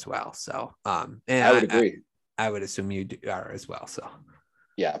Pacers here as well. So, and I would agree. I would assume you are as well. So,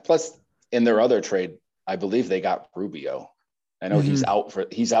 yeah. Plus, in their other trade, I believe they got Rubio. I know he's out for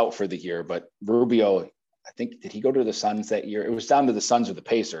the year, but Rubio, I think, did he go to the Suns that year? It was down to the Suns or the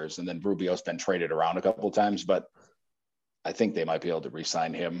Pacers, and then Rubio's been traded around a couple of times, but I think they might be able to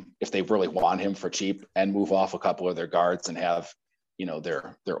re-sign him if they really want him for cheap and move off a couple of their guards and have,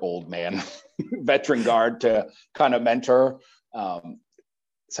 their old man veteran guard to kind of mentor.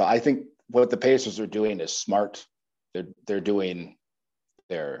 So I think what the Pacers are doing is smart. They're doing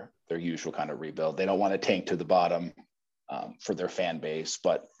their usual kind of rebuild. They don't want to tank to the bottom for their fan base,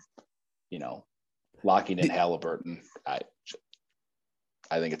 but locking in Haliburton, I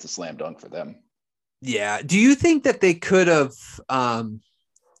think it's a slam dunk for them. Yeah. Do you think that they could have? Do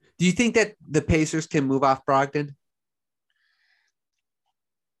you think that the Pacers can move off Brogdon?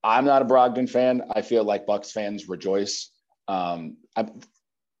 I'm not a Brogdon fan. I feel like Bucks fans rejoice.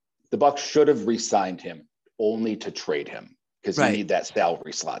 the Bucks should have re-signed him only to trade him because you need that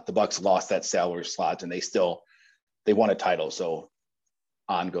salary slot. The Bucks lost that salary slot and they won a title. So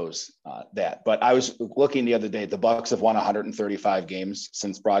on goes that. But I was looking the other day, the Bucks have won 135 games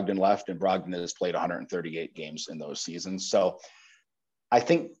since Brogdon left, and Brogdon has played 138 games in those seasons. So I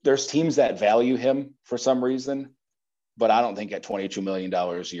think there's teams that value him for some reason, but I don't think at $22 million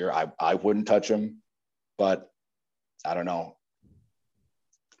a year, I wouldn't touch him. But I don't know.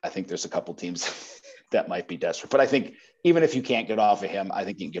 I think there's a couple teams that might be desperate. But I think even if you can't get off of him, I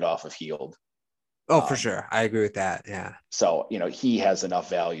think you can get off of Hield. Oh, for sure. I agree with that. Yeah. So, he has enough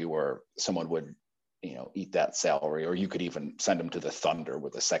value where someone would, eat that salary, or you could even send him to the Thunder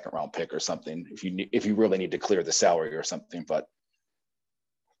with a second round pick or something if you really need to clear the salary or something. But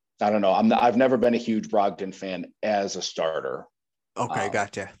I don't know. I've never been a huge Brogdon fan as a starter. Okay.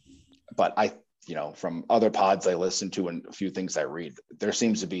 Gotcha. But from other pods I listen to and a few things I read, there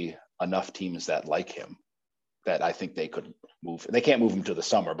seems to be enough teams that like him that I think they could move. They can't move him to the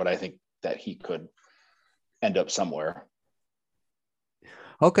summer, but I think that he could end up somewhere.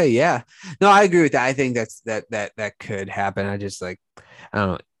 Okay. Yeah. No, I agree with that. I think that could happen. I just I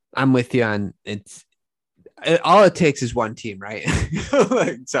don't know. I'm with you on all it takes is one team, right?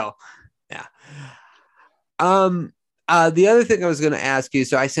 So yeah. The other thing I was going to ask you,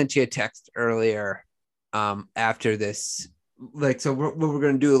 so I sent you a text earlier after this, so what we're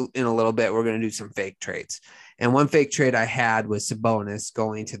going to do in a little bit, we're going to do some fake trades. And one fake trade I had was Sabonis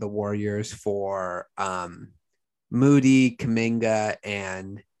going to the Warriors for Moody, Kuminga,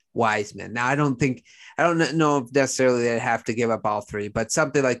 and Wiseman. Now, I don't know if necessarily they have to give up all three, but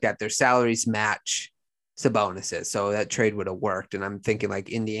something like that. Their salaries match Sabonis's, so that trade would have worked. And I'm thinking like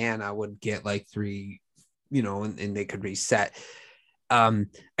Indiana would get like three, and they could reset. I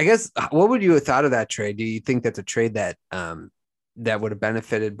guess, what would you have thought of that trade? Do you think that's a trade that would have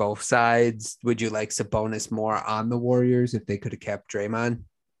benefited both sides? Would you like Sabonis more on the Warriors if they could have kept Draymond?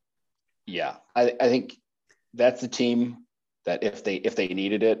 Yeah, I think that's the team that if they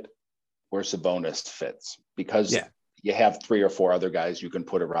needed it, where Sabonis fits, because you have 3 or 4 other guys you can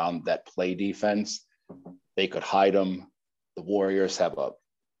put around that play defense. They could hide them. The Warriors have a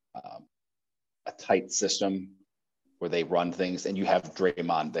tight system where they run things, and you have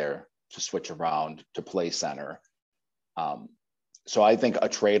Draymond there to switch around to play center. So I think a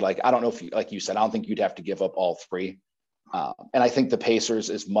trade, I don't know if like you said, I don't think you'd have to give up all 3. And I think the Pacers,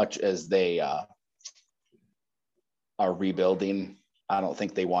 as much as they are rebuilding, I don't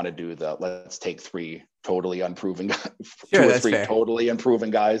think they want to do let's take 3 totally unproven guys, sure, 2 or 3 fair. Totally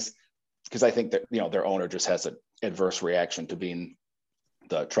unproven guys. Because I think that, their owner just has an adverse reaction to being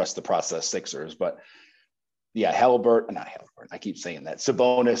the trust the process Sixers. But yeah, not Halliburton. I keep saying that.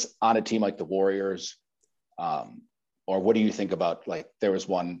 Sabonis on a team like the Warriors. Or what do you think about, there was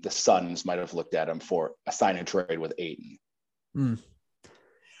one, the Suns might have looked at him for a sign and trade with Ayton.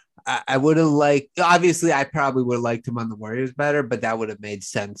 I would have obviously I probably would have liked him on the Warriors better, but that would have made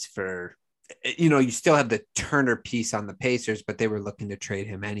sense for, you still have the Turner piece on the Pacers, but they were looking to trade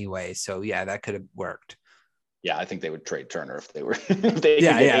him anyway. So yeah, that could have worked. Yeah. I think they would trade Turner if they were,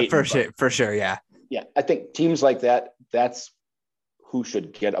 Ayton, for sure. Yeah. Yeah. I think teams like that, that's who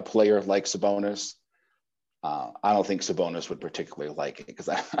should get a player like Sabonis. I don't think Sabonis would particularly like it, because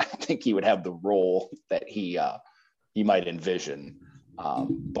I don't think he would have the role that he might envision.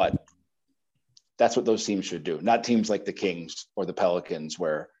 But that's what those teams should do. Not teams like the Kings or the Pelicans,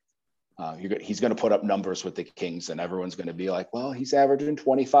 where he's going to put up numbers with the Kings and everyone's going to be like, well, he's averaging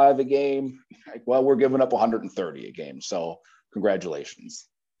 25 a game. Well, we're giving up 130 a game. So congratulations.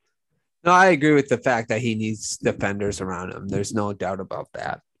 No, I agree with the fact that he needs defenders around him. There's no doubt about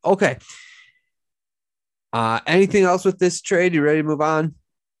that. Okay. Anything else with this trade? You ready to move on?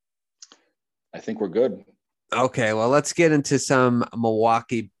 I think we're good. Okay, well, let's get into some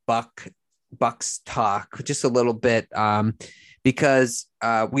Milwaukee Bucks talk just a little bit, because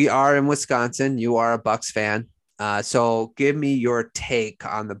we are in Wisconsin. You are a Bucks fan, so give me your take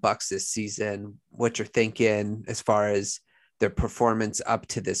on the Bucks this season. What you're thinking as far as their performance up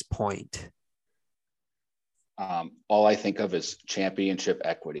to this point. All I think of is championship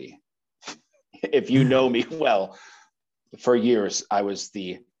equity. If you know me well, for years I was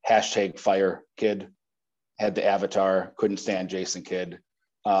the #fire kid. Had the avatar, couldn't stand Jason Kidd,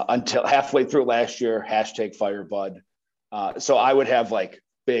 until halfway through last year, #fire Bud. So I would have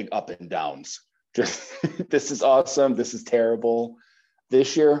big up and downs. Just this is awesome, this is terrible.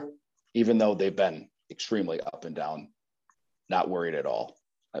 This year, even though they've been extremely up and down, not worried at all.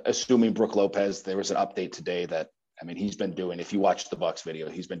 Assuming Brook Lopez, there was an update today that, he's been doing, if you watch the Bucks video,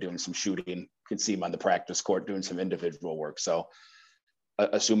 he's been doing some shooting. You can see him on the practice court doing some individual work. So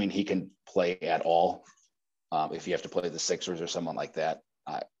assuming he can play at all. If you have to play the Sixers or someone like that,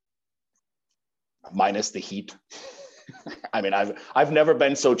 minus the Heat. I mean, I've never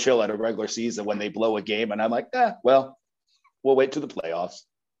been so chill at a regular season when they blow a game, and I'm like, well, we'll wait to the playoffs.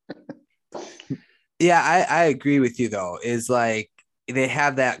 Yeah, I agree with you though. Is like they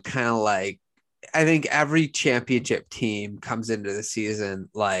have that kind of like, I think every championship team comes into the season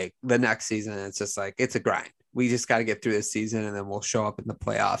like the next season. It's just like it's a grind. We just got to get through this season and then we'll show up in the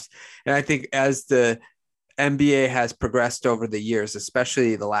playoffs. And I think as the NBA has progressed over the years,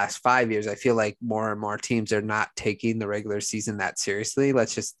 especially the last 5 years, I feel like more and more teams are not taking the regular season that seriously.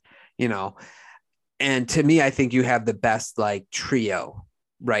 Let's just, and to me, I think you have the best like trio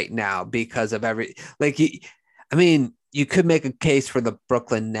right now because of you could make a case for the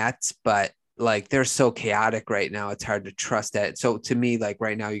Brooklyn Nets, but like they're so chaotic right now. It's hard to trust that. So to me, like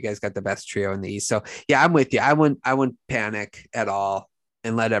right now, you guys got the best trio in the East. So yeah, I'm with you. I wouldn't panic at all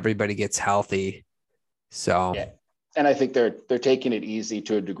and let everybody gets healthy. So yeah, and I think they're taking it easy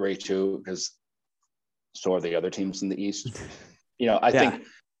to a degree too, because so are the other teams in the East. I think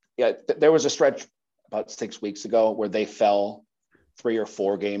there was a stretch about 6 weeks ago where they fell 3 or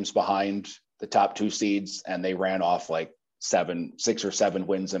 4 games behind the top 2 seeds, and they ran off like 6 or 7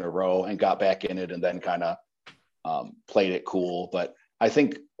 wins in a row and got back in it, and then kind of played it cool. But I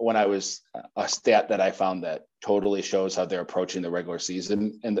think when I was a stat that I found that totally shows how they're approaching the regular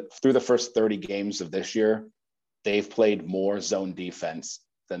season, and through the first 30 games of this year, they've played more zone defense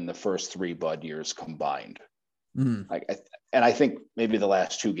than the first 3 Bud years combined. Mm. And I think maybe the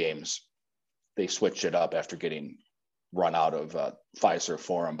last 2 games they switched it up after getting run out of Fiserv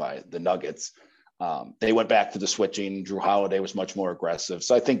Forum by the Nuggets. They went back to the switching. Drew Holiday was much more aggressive.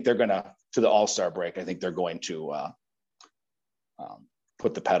 So I think they're going to the All-Star break, I think they're going to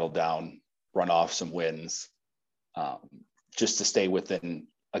put the pedal down, run off some wins, just to stay within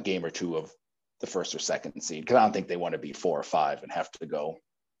a game or 2 of the first or second seed. Because I don't think they want to be 4 or 5 and have to go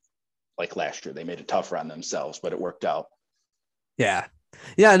like last year. They made it tougher on themselves, but it worked out. Yeah.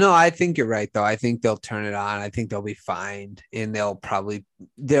 Yeah, no, I think you're right, though. I think they'll turn it on. I think they'll be fine, and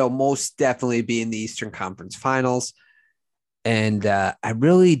they'll most definitely be in the Eastern Conference Finals. And I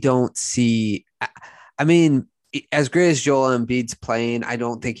really don't see, I mean, as great as Joel Embiid's playing, I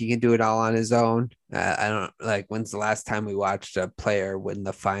don't think he can do it all on his own. I don't like, when's the last time we watched a player win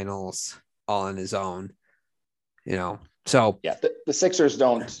the finals all on his own? So yeah, the Sixers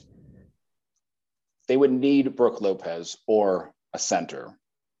they would need Brook Lopez or a center.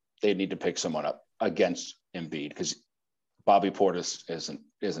 They need to pick someone up against Embiid, because Bobby Portis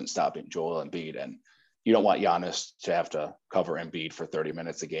isn't stopping Joel Embiid, and you don't want Giannis to have to cover Embiid for 30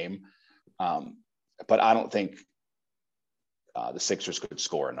 minutes a game. But I don't think the Sixers could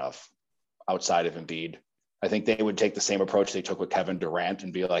score enough outside of Embiid. I think they would take the same approach they took with Kevin Durant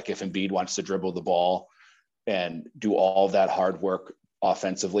and be like, if Embiid wants to dribble the ball and do all that hard work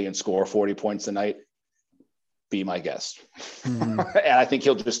offensively and score 40 points a night, be my guest. Mm-hmm. And I think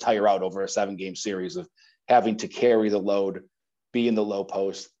he'll just tire out over a 7-game series of having to carry the load, be in the low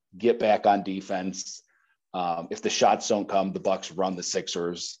post, get back on defense. If the shots don't come, the Bucks run the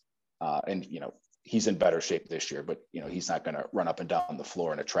Sixers. And he's in better shape this year, but he's not going to run up and down the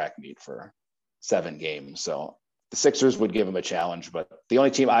floor in a track meet for 7 games. So the Sixers would give him a challenge, but the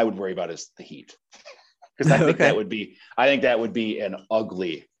only team I would worry about is the Heat. Because I think that would be an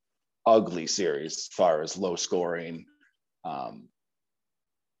ugly series as far as low scoring. And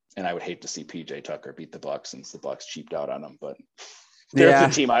I would hate to see PJ Tucker beat the Bucks, since the Bucks cheaped out on him. But there's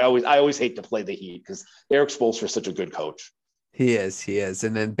a team I always hate to play the Heat, because Eric Spoelstra is such a good coach. He is.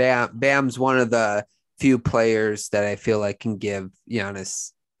 And then Bam's one of the few players that I feel like can give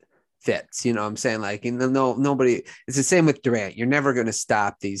Giannis fits. You know what I'm saying? Like, nobody, it's the same with Durant. You're never going to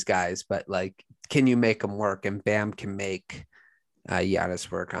stop these guys, but like, can you make them work? And Bam can make Giannis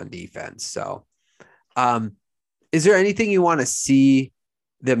work on defense. So is there anything you want to see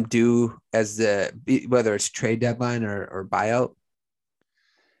them do as whether it's trade deadline or buyout?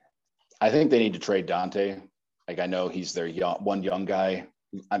 I think they need to trade Dante. Like, I know he's their young guy.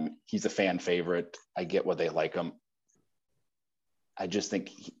 He's a fan favorite. I get why they like him. I just think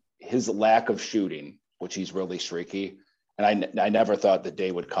his lack of shooting, which he's really streaky, and I never thought the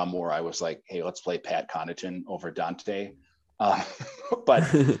day would come where I was like, hey, let's play Pat Connaughton over Dante. But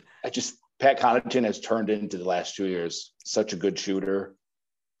Pat Connaughton has turned into the last 2 years such a good shooter.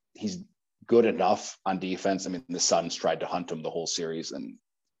 He's good enough on defense. I mean, the Suns tried to hunt him the whole series and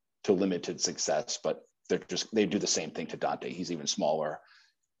to limited success, but they do the same thing to Dante. He's even smaller.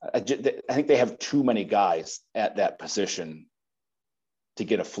 I think they have too many guys at that position to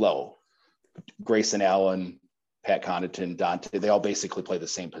get a flow. Grayson Allen, Pat Connaughton, Dante, they all basically play the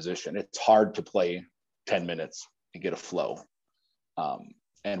same position. It's hard to play 10 minutes and get a flow.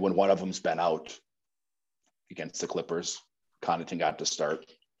 And when one of them's been out against the Clippers, Connaughton got to start.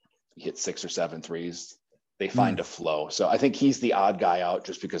 He hit 6 or 7 threes. They find a flow. So I think he's the odd guy out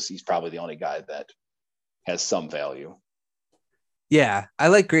just because he's probably the only guy that has some value. Yeah, I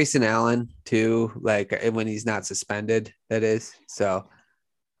like Grayson Allen too, like when he's not suspended, that is. So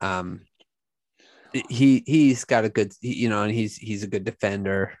he's got a good, and he's a good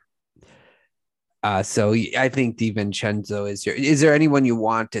defender. So I think DiVincenzo is there anyone you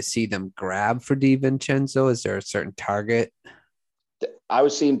want to see them grab for DiVincenzo? Is there a certain target? I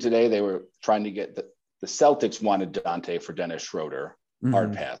was seeing today they were trying to get the Celtics wanted Dante for Dennis Schroeder,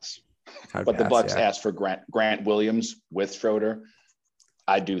 hard pass. But the Bucks asked for Grant Williams with Schroeder.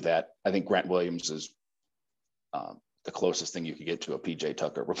 I'd do that. I think Grant Williams is the closest thing you could get to a PJ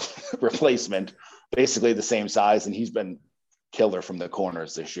Tucker replacement, basically the same size, and he's been killer from the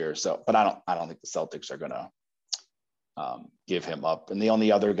corners this year. So, but I don't think the Celtics are gonna give him up. And the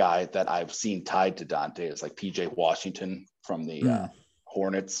only other guy that I've seen tied to Dante is like PJ Washington from the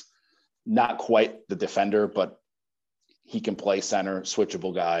Hornets. Not quite the defender, but he can play center,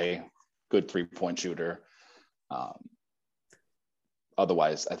 switchable guy, good 3-point shooter.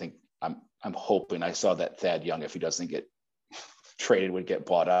 Otherwise, I think I'm hoping. I saw that Thad Young, if he doesn't get traded, would get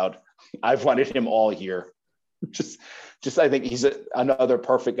bought out. I've wanted him all year. Just I think he's another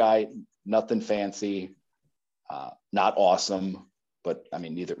perfect guy. Nothing fancy, not awesome, but I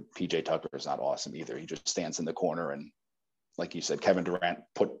mean, neither PJ Tucker is not awesome either. He just stands in the corner and, like you said, Kevin Durant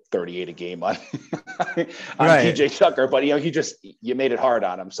put 38 a game on PJ Tucker, but you made it hard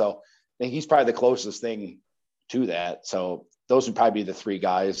on him. So I think he's probably the closest thing to that. So those would probably be the 3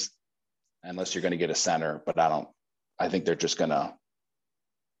 guys, unless you're going to get a center. But I think they're just going to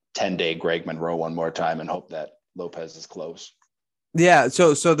 10-day Greg Monroe one more time and hope that Lopez is close. Yeah.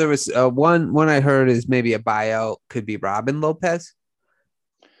 So there was one I heard is maybe a buyout could be Robin Lopez.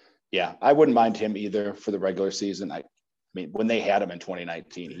 Yeah, I wouldn't mind him either for the regular season. I mean, when they had him in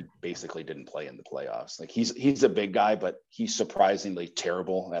 2019, he basically didn't play in the playoffs. Like he's a big guy, but he's surprisingly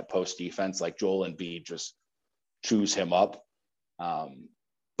terrible at post defense. Like Joel Embiid just chews him up.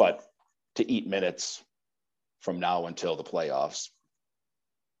 But to eat minutes from now until the playoffs,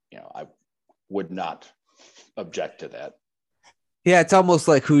 I would not object to that. Yeah, it's almost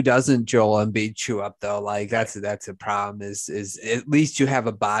like who doesn't Joel Embiid chew up though? Like that's a problem. Is at least you have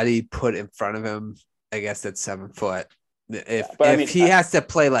a body put in front of him. I guess that's 7 foot. If he has to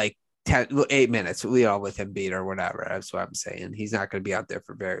play like 8 minutes, with Embiid or whatever, that's what I'm saying. He's not going to be out there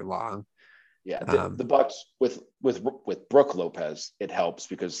for very long. Yeah, the Bucks with Brook Lopez, it helps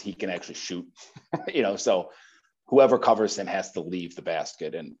because he can actually shoot. So whoever covers him has to leave the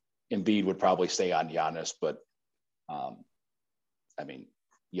basket, and Embiid would probably stay on Giannis. But I mean,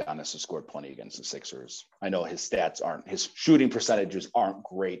 Giannis has scored plenty against the Sixers. I know his shooting percentages aren't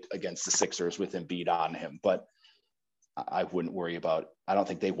great against the Sixers with Embiid on him, but I wouldn't worry about. I don't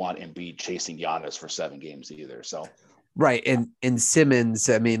think they want Embiid chasing Giannis for 7 games either. So. Right. And Simmons,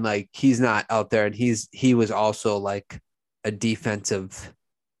 I mean, like he's not out there, and he was also like a defensive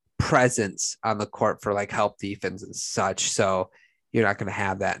presence on the court for like help defense and such. So you're not going to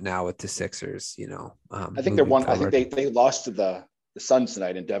have that now with the Sixers, I think I think they lost to the Suns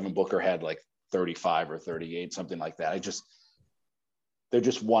tonight, and Devin Booker had like 35 or 38, something like that. They're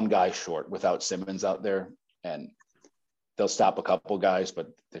just one guy short without Simmons out there, and they'll stop a couple guys, but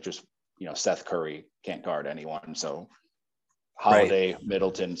they're just, Seth Curry can't guard anyone. So Holiday, right.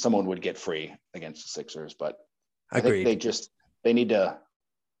 Middleton, someone would get free against the Sixers, but Agreed. I think they need to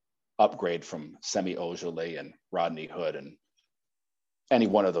upgrade from Semi Ojeleye and Rodney Hood, and any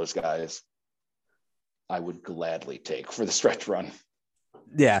one of those guys I would gladly take for the stretch run.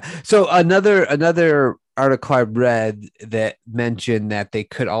 Yeah. So another article I read that mentioned that they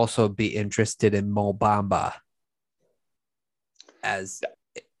could also be interested in Mo Bamba as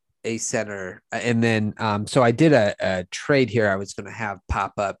a center. And then, so I did a trade here I was going to have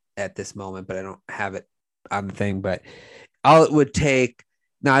pop up at this moment, but I don't have it on the thing. But all it would take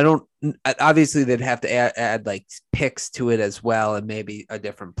now, obviously they'd have to add like picks to it as well, and maybe a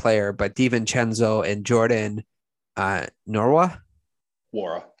different player, but DiVincenzo and Jordan Nwora.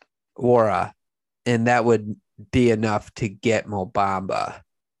 And that would be enough to get Mo Bamba,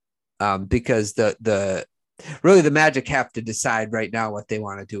 because the Magic have to decide right now what they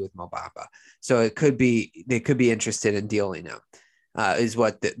want to do with Mo Bamba. So they could be interested in dealing him, is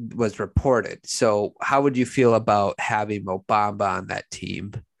what was reported. So how would you feel about having Mo Bamba on that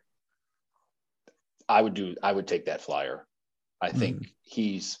team? I would take that flyer. I think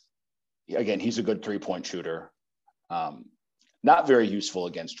he's a good 3-point shooter. Not very useful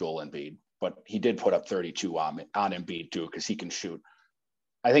against Joel Embiid, but he did put up 32 on Embiid too, because he can shoot.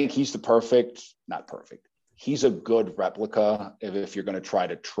 I think he's not perfect. He's a good replica if you're going to try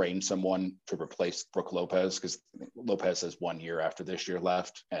to train someone to replace Brook Lopez, because Lopez has 1 year after this year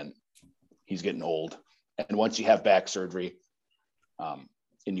left and he's getting old. And once you have back surgery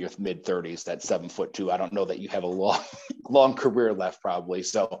in your mid 30s, that's 7'2", I don't know that you have a long career left probably.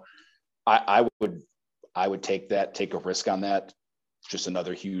 So I would take a risk on that. Just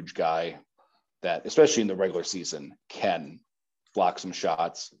another huge guy that, especially in the regular season, can block some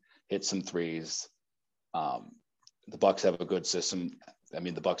shots, hit some threes. The Bucks have a good system. I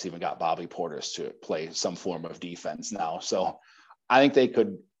mean, the Bucks even got Bobby Portis to play some form of defense now. So I think they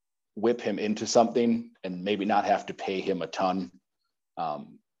could whip him into something and maybe not have to pay him a ton,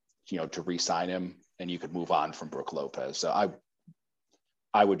 to re-sign him, and you could move on from Brook Lopez. So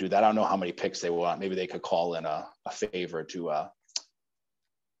I would do that. I don't know how many picks they want. Maybe they could call in a favor to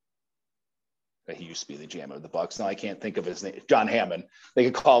he used to be the GM of the Bucks. Now I can't think of his name. John Hammond. They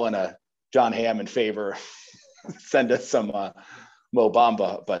could call in a John Hammond favor, send us some Mo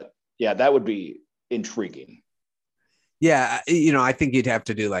Bamba. But yeah, that would be intriguing. Yeah, I think you'd have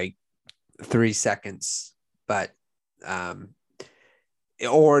to do like 3 seconds, but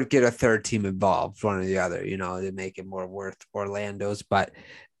or get a third team involved, one or the other, to make it more worth Orlando's. But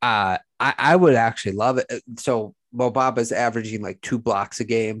I would actually love it. So Mo Bamba's averaging like 2 blocks a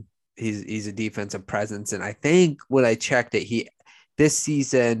game. He's a defensive presence. And I think when I checked it, this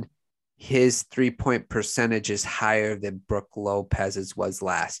season, his 3-point percentage is higher than Brook Lopez's was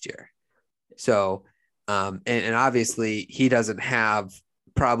last year. So, and obviously he doesn't have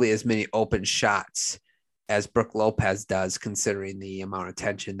probably as many open shots as Brook Lopez does, considering the amount of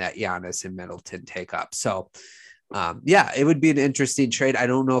attention that Giannis and Middleton take up. So, it would be an interesting trade. I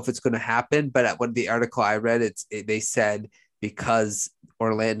don't know if it's going to happen, but at the article I read, they said because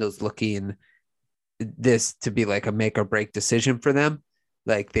Orlando's looking this to be like a make or break decision for them,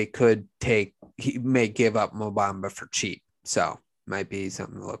 like he may give up Mo Bamba for cheap. So might be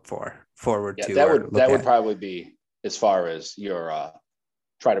something to look forward to. That would probably be, as far as your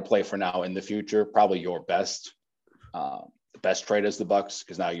try to play for now in the future, probably your best trade as the Bucks,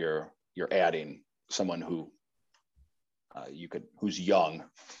 because now you're adding someone who who's young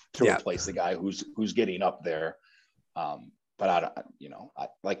to replace the guy who's getting up there. But I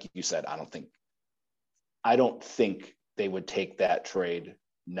like you said, I don't think they would take that trade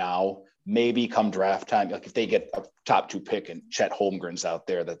now. Maybe come draft time, like if they get a top 2 pick and Chet Holmgren's out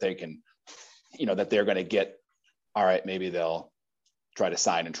there that they can, that they're going to get. All right, maybe they'll try to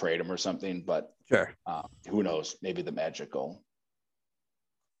sign and trade him or something. But sure, who knows? Maybe the Magic will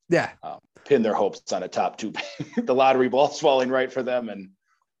pin their hopes on a top 2. The lottery ball's falling right for them, and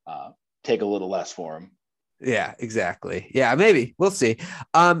take a little less for them. Yeah, exactly. Yeah, maybe we'll see.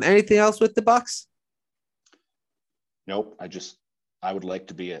 Anything else with the Bucks? Nope. I would like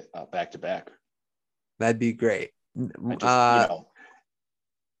to be a back-to-back. That'd be great.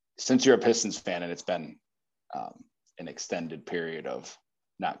 Since you're a Pistons fan and it's been an extended period of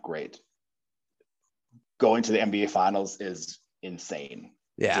not great, going to the NBA Finals is insane.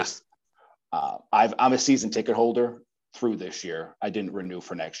 Yeah. I'm a season ticket holder through this year. I didn't renew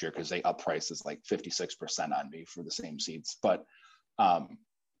for next year because they up prices like 56% on me for the same seats. But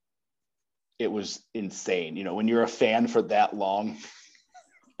it was insane. When you're a fan for that long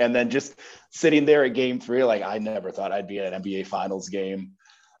and then just sitting there at game 3, like I never thought I'd be at an NBA Finals game.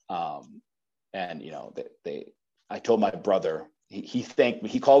 And I told my brother, he thanked me.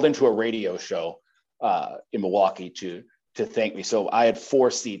 He called into a radio show in Milwaukee to thank me. So I had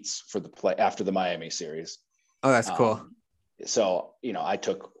 4 seats for the play after the Miami series. Oh, that's cool. So, I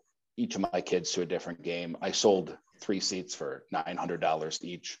took each of my kids to a different game. I sold 3 seats for $900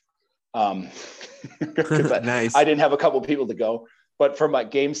 each. Nice. I didn't have a couple people to go, but for my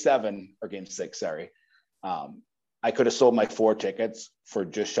game 7 or game 6, sorry. I could have sold my 4 tickets for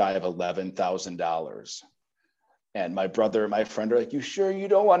just shy of $11,000. And my brother and my friend are like, "You sure you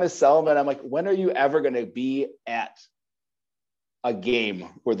don't want to sell them?" And I'm like, when are you ever going to be at a game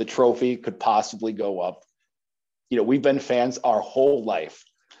where the trophy could possibly go up? We've been fans our whole life.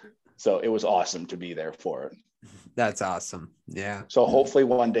 So it was awesome to be there for it. That's awesome. Yeah. So hopefully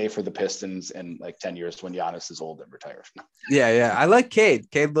one day for the Pistons in like 10 years when Giannis is old and retires. Yeah. I like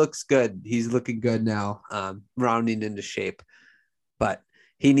Cade. Cade looks good. He's looking good now, rounding into shape. But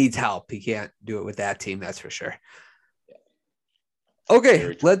he needs help. He can't do it with that team, that's for sure. Yeah.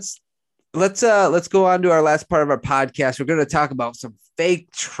 Okay, let's go on to our last part of our podcast. We're going to talk about some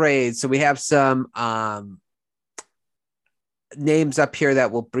fake trades. So we have some names up here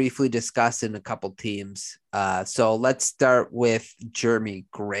that we'll briefly discuss in a couple teams. So let's start with Jeremy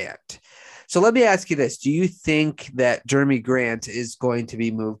Grant. So let me ask you this. Do you think that Jeremy Grant is going to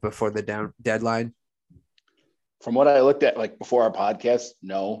be moved before the deadline? From what I looked at like before our podcast,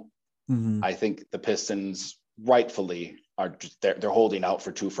 no. Mm-hmm. I think the Pistons rightfully are just, they're holding out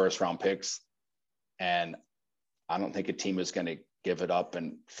for 2 first-round picks. And I don't think a team is going to give it up.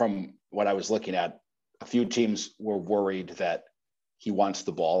 And from what I was looking at, a few teams were worried that he wants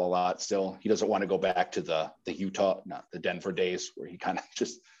the ball a lot still. He doesn't want to go back to the Denver days where he kind of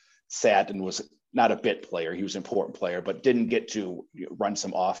just sat and was not a bit player. He was an important player, but didn't get to run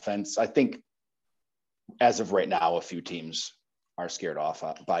some offense. I think as of right now, a few teams are scared off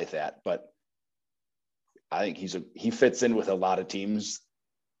by that, but I think he fits in with a lot of teams.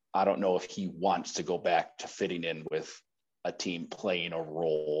 I don't know if he wants to go back to fitting in with a team playing a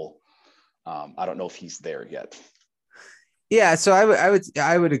role. I don't know if he's there yet. Yeah, so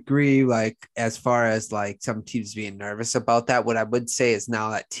I would agree. Like as far as like some teams being nervous about that, what I would say is now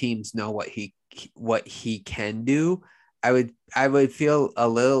that teams know what he can do, I would feel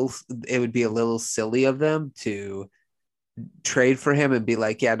it would be a little silly of them to trade for him and be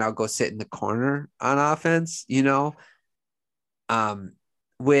like, yeah, now go sit in the corner on offense,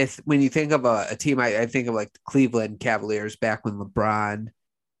 with when you think of a team, I think of like the Cleveland Cavaliers back when LeBron,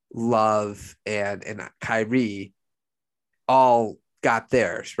 Love, and Kyrie all got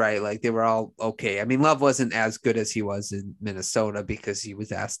theirs, right? Like they were all okay. I mean, Love wasn't as good as he was in Minnesota because he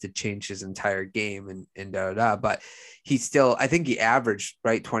was asked to change his entire game and but he still, I think he averaged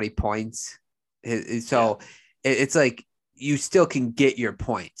 20 points. So it's like you still can get your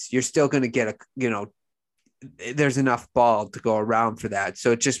points. You're still going to get there's enough ball to go around for that.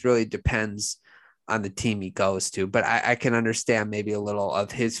 So it just really depends on the team he goes to. But I can understand maybe a little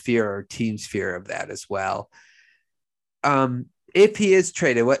of his fear or team's fear of that as well. If he is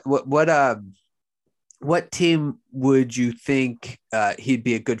traded, what team would you think he'd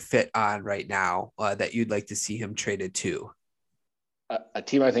be a good fit on right now that you'd like to see him traded to? A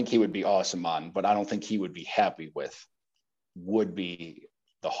team I think he would be awesome on, but I don't think he would be happy with, would be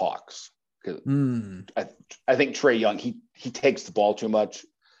the Hawks. I think Trae Young, he takes the ball too much.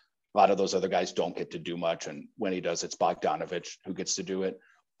 A lot of those other guys don't get to do much, and when he does, it's Bogdanovich who gets to do it.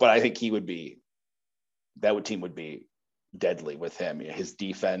 But I think team would be deadly with him. His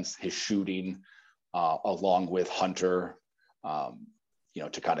defense, his shooting, along with Hunter,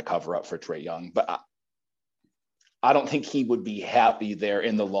 to kind of cover up for Trae Young. But I don't think he would be happy there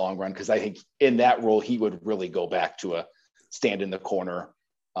in the long run, because I think in that role he would really go back to a stand in the corner,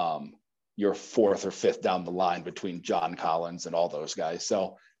 your 4th or 5th down the line between John Collins and all those guys.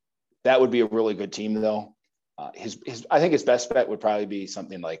 So that would be a really good team, though. I think his best bet would probably be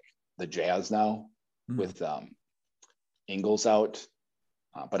something like the Jazz now, with Ingles out.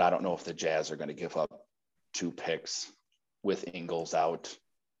 But I don't know if the Jazz are going to give up 2 picks with Ingles out.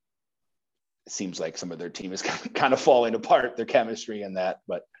 It seems like some of their team is kind of falling apart, their chemistry and that.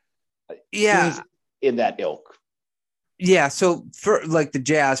 But yeah, he's in that ilk. Yeah, so for like the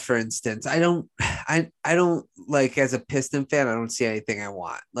Jazz, for instance, I don't like, as a Piston fan, I don't see anything I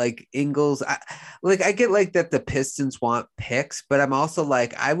want. Like Ingles, I get like that the Pistons want picks, but I'm also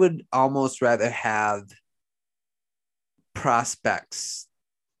like, I would almost rather have prospects,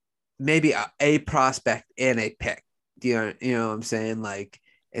 maybe a prospect and a pick. You know what I'm saying? Like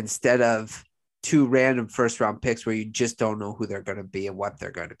instead of 2 random first round picks where you just don't know who they're going to be and what they're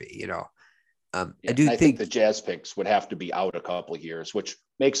going to be, I think the Jazz picks would have to be out a couple of years, which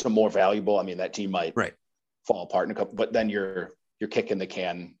makes them more valuable. I mean, that team might fall apart in a couple, but then you're kicking the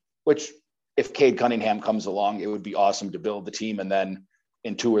can, which if Cade Cunningham comes along, it would be awesome to build the team. And then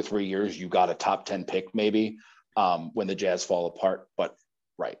in 2 or 3 years, you got a top 10 pick, maybe, when the Jazz fall apart. But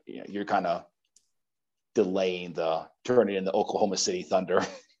you're kind of delaying turning in the Oklahoma City Thunder.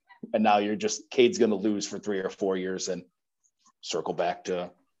 And now Cade's going to lose for 3 or 4 years and circle back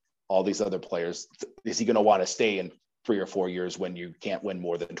to all these other players. Is he going to want to stay in 3 or 4 years when you can't win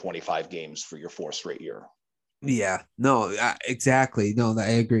more than 25 games for your 4th straight year? Yeah, no, exactly. No,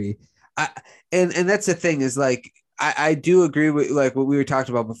 I agree. And that's the thing is like, I do agree with like what we were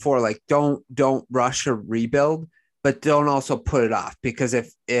talking about before. Like, don't rush a rebuild, but don't also put it off, because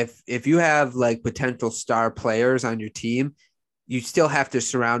if you have like potential star players on your team, you still have to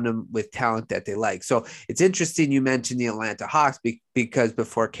surround them with talent that they like. So it's interesting you mentioned the Atlanta Hawks because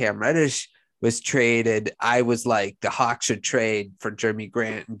before Cam Reddish was traded, I was like, the Hawks should trade for Jeremy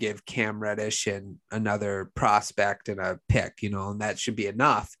Grant and give Cam Reddish and another prospect and a pick, and that should be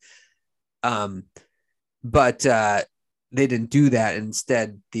enough. But they didn't do that.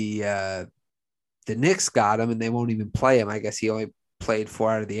 Instead, the the Knicks got him and they won't even play him. I guess he only played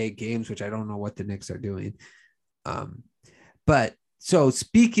 4 out of the 8 games, which I don't know what the Knicks are doing. But so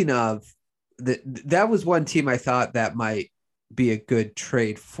speaking of that was one team I thought that might be a good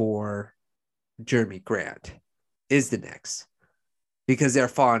trade for Jeremy Grant is the Knicks, because they're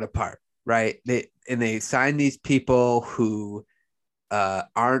falling apart, right? They sign these people who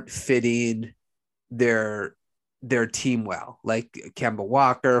aren't fitting their team well, like Kemba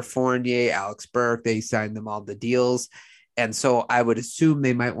Walker, Fournier, Alex Burke. They signed them all the deals. And so I would assume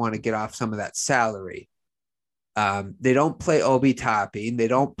they might want to get off some of that salary. They don't play Obi Toppin. They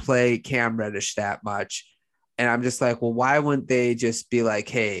don't play Cam Reddish that much. And I'm just like, well, why wouldn't they just be like,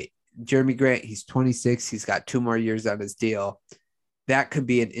 hey, Jeremy Grant, he's 26. He's got 2 more years on his deal. That could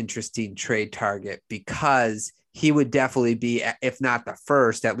be an interesting trade target, because he would definitely be, if not the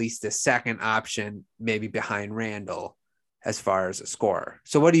first, at least the second option, maybe behind Randall as far as a scorer.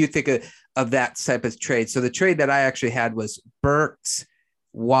 So what do you think of that type of trade? So the trade that I actually had was Burks,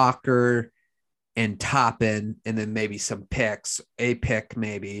 Walker, and Toppin, and then maybe some picks, a pick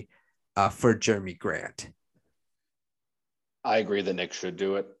maybe for Jeremy Grant. I agree the Knicks should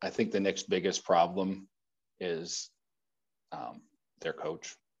do it. I think the Knicks' biggest problem is their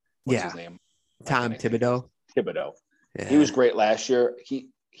coach. What's his name? Tom Thibodeau. Thibodeau. Yeah. He was great last year.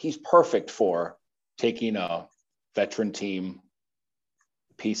 He's perfect for taking a veteran team,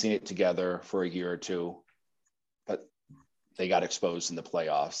 piecing it together for a year or two, but they got exposed in the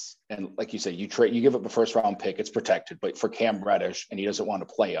playoffs. And like you said, you give up a first round pick, it's protected, but for Cam Reddish, and he doesn't want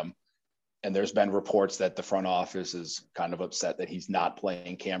to play him. And there's been reports that the front office is kind of upset that he's not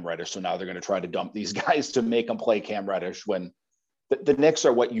playing Cam Reddish. So now they're going to try to dump these guys to make him play Cam Reddish, when the Knicks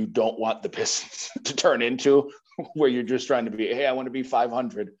are what you don't want the Pistons to turn into, where you're just trying to be, hey, I want to be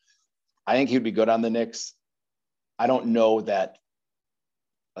 500. I think he'd be good on the Knicks. I don't know that,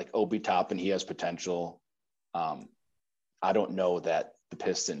 like Obi Toppin, he has potential. I don't know that the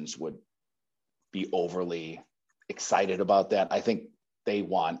Pistons would be overly excited about that. I think they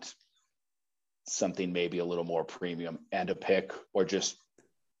want something maybe a little more premium and a pick, or just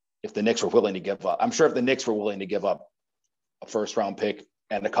if the Knicks were willing to give up. I'm sure if the Knicks were willing to give up a first round pick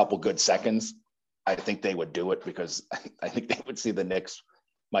and a couple good seconds, I think they would do it, because I think they would see the Knicks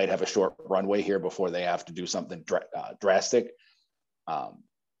might have a short runway here before they have to do something drastic.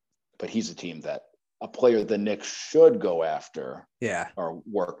 But he's a team that a player the Knicks should go after, or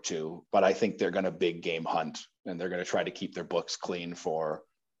work to, but I think they're going to big game hunt, and they're going to try to keep their books clean for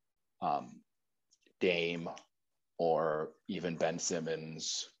Dame, or even Ben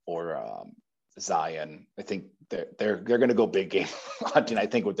Simmons, or Zion. I think they're going to go big game hunting. I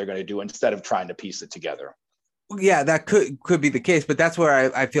think what they're going to do, instead of trying to piece it together. Yeah, that could be the case, but that's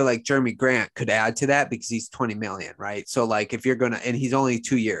where I feel like Jeremy Grant could add to that, because he's 20 million, right? So like if you're going to, and he's only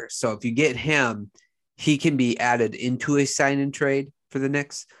 2 years. So if you get him, he can be added into a sign and trade for the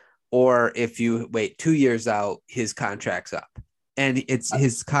Knicks, or if you wait 2 years out, his contract's up, and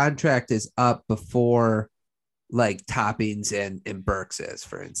his contract is up before like Toppins and Burks is,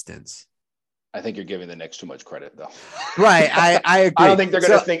 for instance. I think you're giving the Knicks too much credit, though. Right, I agree. I don't think they're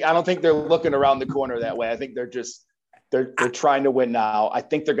going to think. I don't think they're looking around the corner that way. I think they're trying to win now. I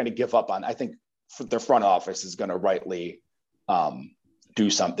think they're going to give up on. I think their front office is going to rightly do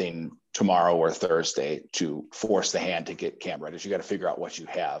something tomorrow or Thursday to force the hand to get Cam Reddish. You got to figure out what you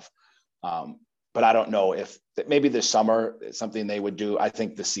have. But I don't know if maybe this summer is something they would do. I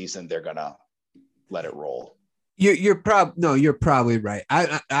think this season they're going to let it roll. You're probably right.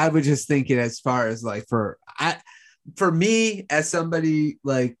 I was just thinking, as far as like for me, as somebody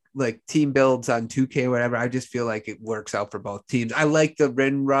like team builds on 2K or whatever, I just feel like it works out for both teams. I like the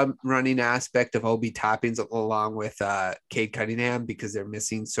running aspect of Obi Toppins along with Cade Cunningham, because they're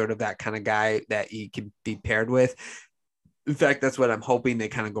missing sort of that kind of guy that he can be paired with. In fact, that's what I'm hoping they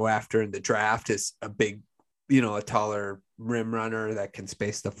kind of go after in the draft, is a big, a taller rim runner that can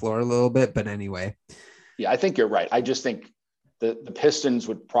space the floor a little bit. But anyway. Yeah, I think you're right. I just think the Pistons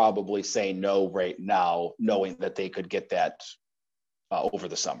would probably say no right now, knowing that they could get that over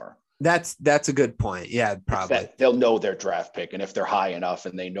the summer. That's a good point. Yeah, probably. They'll know their draft pick, and if they're high enough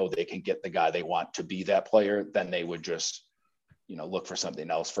and they know they can get the guy they want to be that player, then they would just, look for something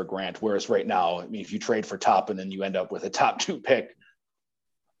else for Grant. Whereas right now, I mean, if you trade for Toppin and you end up with a top 2 pick,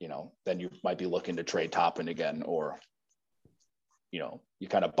 then you might be looking to trade Toppin again, or you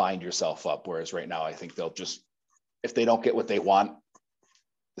kind of bind yourself up. Whereas right now, I think they'll just, if they don't get what they want,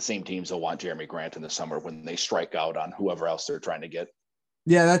 the same teams will want Jeremy Grant in the summer when they strike out on whoever else they're trying to get.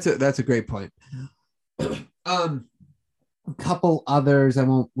 Yeah, that's a great point. A couple others.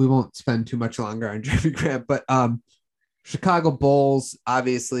 We won't spend too much longer on Jeremy Grant, but Chicago Bulls,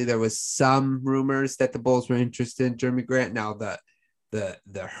 obviously there was some rumors that the Bulls were interested in Jeremy Grant. Now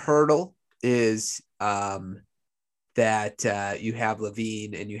the hurdle is that you have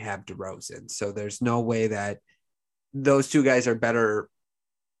Levine and you have DeRozan. So there's no way that those two guys are better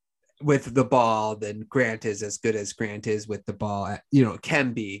with the ball than Grant is, as good as Grant is with the ball,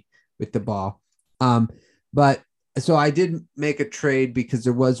 can be with the ball. But so I did make a trade because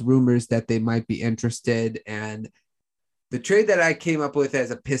there was rumors that they might be interested. And the trade that I came up with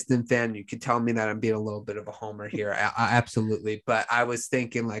as a Piston fan, you could tell me that I'm being a little bit of a homer here. Absolutely. But I was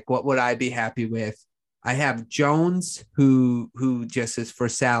thinking, like, what would I be happy with? I have Jones, who just is for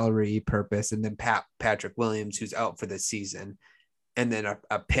salary purpose, and then Patrick Williams, who's out for the season, and then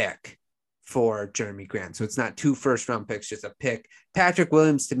a pick for Jeremy Grant. So it's not 2 first-round picks, just a pick. Patrick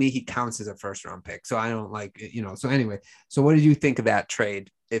Williams, to me, he counts as a first-round pick. So I don't like, so anyway. So what did you think of that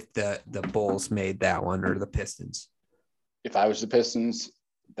trade if the Bulls made that one, or the Pistons? If I was the Pistons,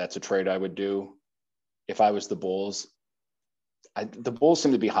 that's a trade I would do. If I was the Bulls, the Bulls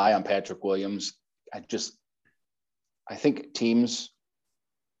seem to be high on Patrick Williams. I think teams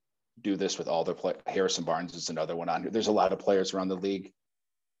do this with all their play. Harrison Barnes is another one on here. There's a lot of players around the league.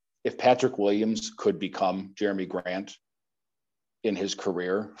 If Patrick Williams could become Jeremy Grant in his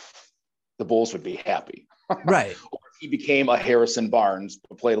career, the Bulls would be happy. Right. Or if he became a Harrison Barnes,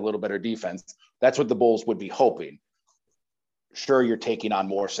 but played a little better defense, that's what the Bulls would be hoping. Sure, you're taking on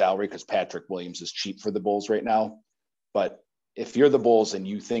more salary because Patrick Williams is cheap for the Bulls right now. But if you're the Bulls and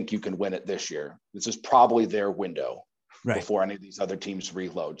you think you can win it this year, this is probably their window before any of these other teams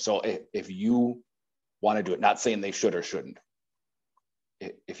reload. So if you want to do it, not saying they should or shouldn't,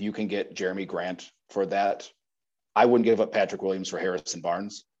 if you can get Jeremy Grant for that, I wouldn't give up Patrick Williams for Harrison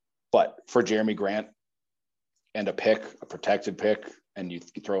Barnes, but for Jeremy Grant and a protected pick, and you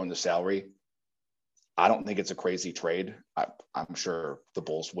throw in the salary, I don't think it's a crazy trade. I'm sure the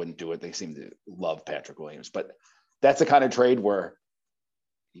Bulls wouldn't do it. They seem to love Patrick Williams, but that's the kind of trade where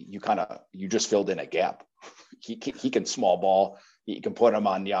you just filled in a gap. He can small ball. You can put him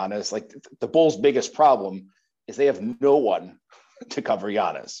on Giannis. Like, the Bulls' biggest problem is they have no one to cover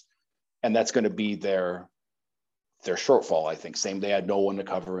Giannis, and that's going to be their shortfall. I think they had no one to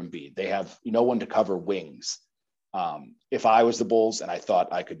cover Embiid. They have no one to cover wings. If I was the Bulls and I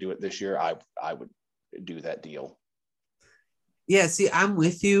thought I could do it this year, I would do that deal. Yeah, see, I'm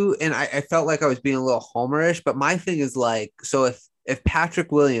with you, and I felt like I was being a little homerish, but my thing is, like, so if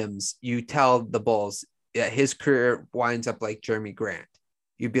Patrick Williams, you tell the Bulls that his career winds up like Jeremy Grant,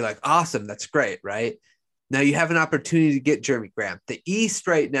 you'd be like, awesome, that's great, right? Now you have an opportunity to get Jeremy Grant. The East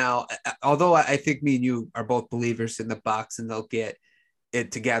right now, although I think me and you are both believers in the Bucks and they'll get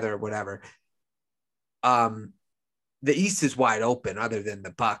it together or whatever, the East is wide open other than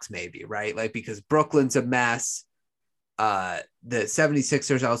the Bucks maybe, right? Like, because Brooklyn's a mess. The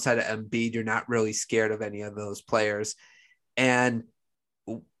 76ers outside of Embiid, you're not really scared of any of those players. And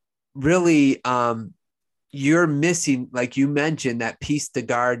really, you're missing, like you mentioned, that piece to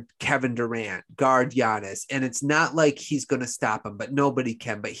guard Kevin Durant, guard Giannis. And it's not like he's going to stop him, but nobody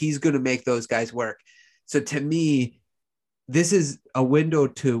can, but he's going to make those guys work. So to me, this is a window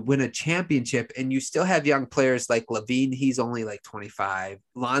to win a championship, and you still have young players like Levine. He's only like 25.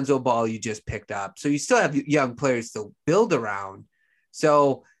 Lonzo Ball, you just picked up. So you still have young players to build around.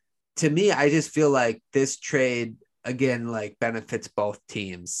 So to me, I just feel like this trade, again, like, benefits both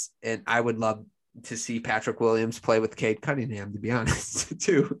teams. And I would love to see Patrick Williams play with Cade Cunningham, to be honest,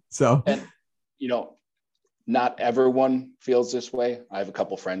 too. So, and, not everyone feels this way. I have a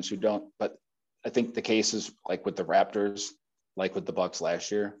couple friends who don't, but I think the case is like with the Raptors, like with the Bucks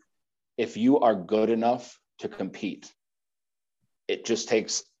last year. If you are good enough to compete, it just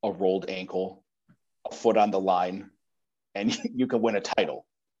takes a rolled ankle, a foot on the line, and you can win a title.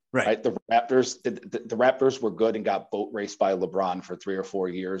 Right? The Raptors were good and got boat raced by LeBron for 3 or 4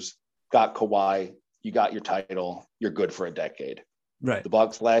 years. Got Kawhi, you got your title, you're good for a decade. Right. The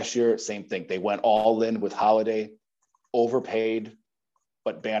Bucks last year, same thing. They went all in with Holiday, overpaid,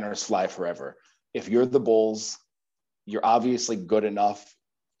 but banners fly forever. If you're the Bulls, you're obviously good enough.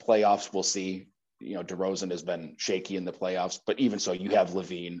 Playoffs, we'll see. DeRozan has been shaky in the playoffs, but even so, you have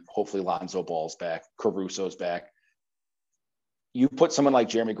Levine. Hopefully Lonzo Ball's back. Caruso's back. You put someone like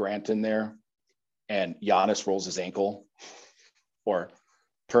Jeremy Grant in there, and Giannis rolls his ankle or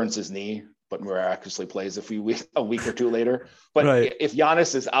turns his knee, but miraculously plays a week or two later. But if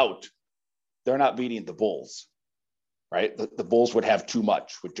Giannis is out, they're not beating the Bulls, right? The Bulls would have too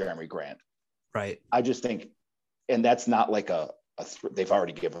much with Jeremy Grant. Right. I just think, and that's not like they've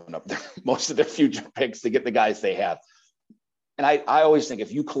already given up most of their future picks to get the guys they have. And I always think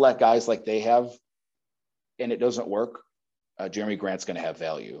if you collect guys like they have and it doesn't work, Jeremy Grant's going to have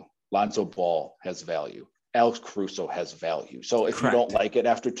value. Lonzo Ball has value. Alex Caruso has value. So if Correct. you don't like it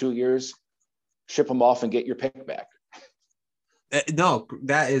after 2 years, ship them off and get your pick back. No,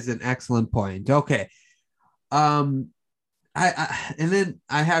 that is an excellent point. Okay. And then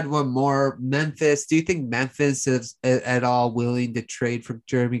I had one more. Memphis. Do you think Memphis is at all willing to trade for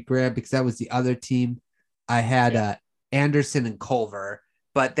Jeremy Grant? Because that was the other team. I had Anderson and Culver,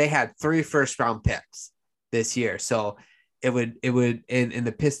 but they had 3 first-round picks this year. So it would, and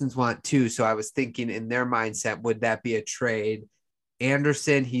the Pistons want 2. So I was thinking in their mindset, would that be a trade?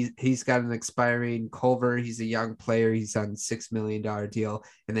 Anderson, he's got an expiring. Culver, he's a young player. He's on $6 million deal.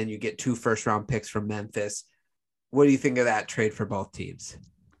 And then you get 2 first-round picks from Memphis. What do you think of that trade for both teams?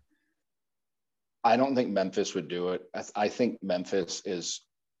 I don't think Memphis would do it. I think Memphis is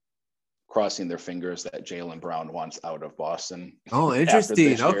crossing their fingers that Jaylen Brown wants out of Boston. Oh,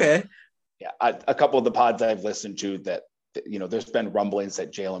 interesting. Okay. Yeah. A couple of the pods I've listened to that, there's been rumblings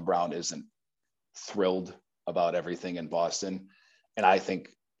that Jaylen Brown isn't thrilled about everything in Boston. And I think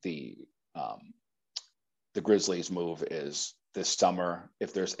the Grizzlies move is this summer.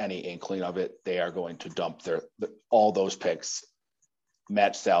 If there's any inkling of it, they are going to dump all those picks,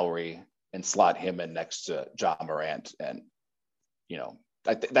 match salary, and slot him in next to Ja Morant. And,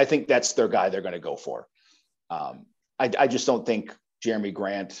 I think that's their guy they're going to go for. I just don't think Jeremy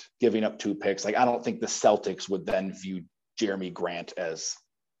Grant giving up 2 picks. I don't think the Celtics would then view Jeremy Grant as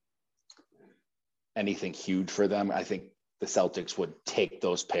anything huge for them. I think the Celtics would take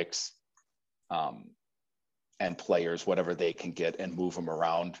those picks and players, whatever they can get, and move them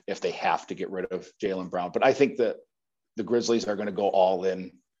around if they have to get rid of Jaylen Brown. But I think that the Grizzlies are going to go all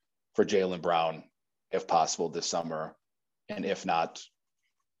in for Jaylen Brown if possible this summer. And if not,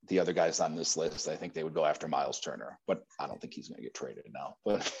 the other guys on this list, I think they would go after Miles Turner, but I don't think he's going to get traded now.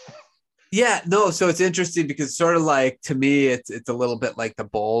 But yeah, no. So it's interesting because sort of like, to me, it's a little bit like the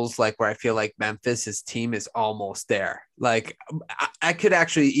Bulls, like where I feel like Memphis's team is almost there. Like I could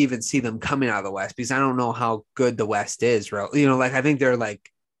actually even see them coming out of the West because I don't know how good the West is. Like I think they're like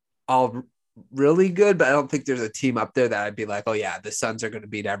all really good, but I don't think there's a team up there that I'd be like, oh yeah, the Suns are going to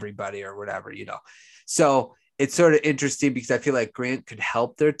beat everybody or whatever, So it's sort of interesting because I feel like Grant could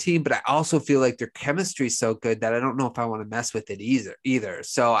help their team, but I also feel like their chemistry is so good that I don't know if I want to mess with it either.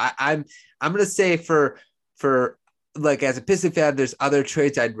 So I'm going to say for like, as a Piston fan, there's other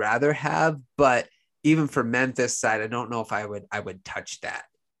trades I'd rather have, but even for Memphis side, I don't know if I would touch that.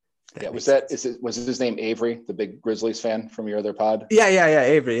 Was his name Avery, the big Grizzlies fan from your other pod? Yeah.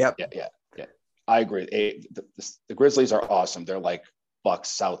 Avery. Yep. Yeah. I agree. The Grizzlies are awesome. They're like Bucks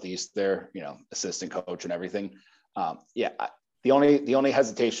Southeast, their assistant coach and everything. The only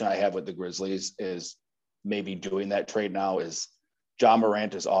hesitation I have with the Grizzlies is maybe doing that trade now is Ja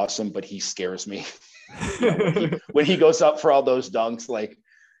Morant is awesome, but he scares me. When he goes up for all those dunks, like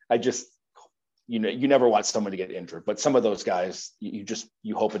I just you never want someone to get injured, but some of those guys you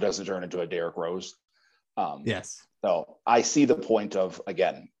hope it doesn't turn into a Derrick Rose. Yes. So I see the point of,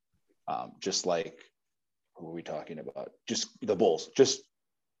 again, just like, who are we talking about? Just the Bulls. Just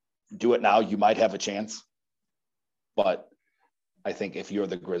do it now. You might have a chance. But I think if you're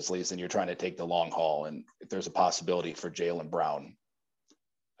the Grizzlies and you're trying to take the long haul, and if there's a possibility for Jaylen Brown,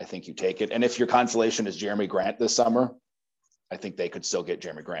 I think you take it. And if your consolation is Jeremy Grant this summer, I think they could still get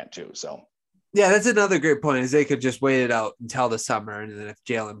Jeremy Grant too. So yeah, that's another great point, is they could just wait it out until the summer. And then if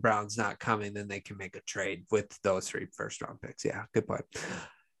Jaylen Brown's not coming, then they can make a trade with those 3 first-round picks. Yeah, good point.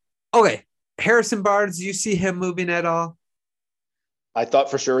 Okay. Harrison Barnes, do you see him moving at all? I thought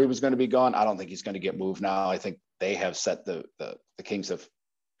for sure he was going to be gone. I don't think he's going to get moved now. I think they have set the Kings have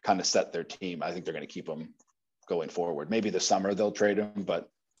kind of set their team. I think they're going to keep him going forward. Maybe this summer they'll trade him, but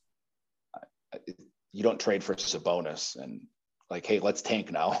you don't trade for Sabonis and like, hey, let's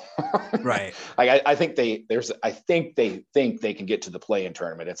tank now. Right. I think they think they can get to the play-in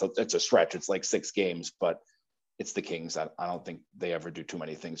tournament. It's a stretch. It's like 6 games, but it's the Kings. I don't think they ever do too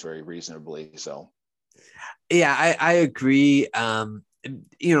many things very reasonably. So, yeah, I agree.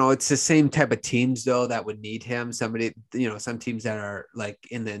 It's the same type of teams though that would need him. Somebody, some teams that are like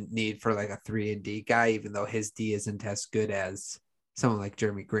in the need for like a 3-and-D guy, even though his D isn't as good as someone like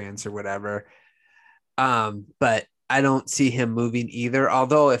Jeremy Grant's or whatever. But I don't see him moving either.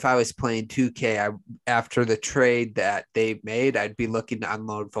 Although if I was playing 2K, after the trade that they made, I'd be looking to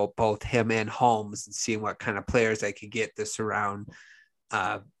unload both him and Holmes and seeing what kind of players I could get to surround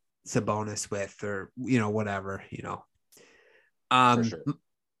Sabonis with, or whatever. For sure.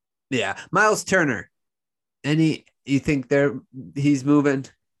 Yeah, Miles Turner. You think he's moving?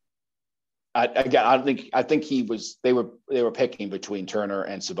 I think they were picking between Turner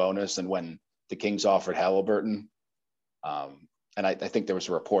and Sabonis, and when the Kings offered Halliburton, And I think there was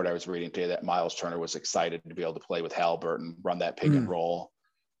a report I was reading today that Miles Turner was excited to be able to play with Halliburton, run that pick and roll.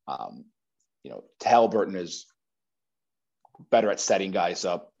 Halliburton is better at setting guys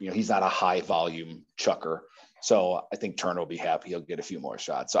up. He's not a high volume chucker. So I think Turner will be happy. He'll get a few more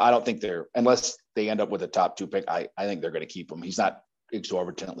shots. So I don't think unless they end up with a top 2 pick, I think they're going to keep him. He's not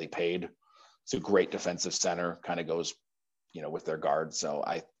exorbitantly paid. It's a great defensive center, kind of goes, with their guard. So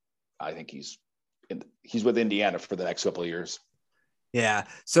I think he's with Indiana for the next couple of years. Yeah.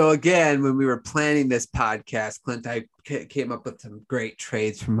 So again, when we were planning this podcast, Clint, I came up with some great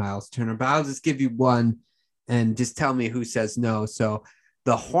trades for Miles Turner, but I'll just give you one and just tell me who says no. So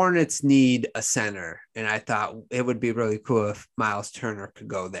the Hornets need a center, and I thought it would be really cool if Miles Turner could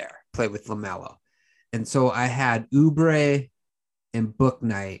go there, play with LaMelo. And so I had Oubre and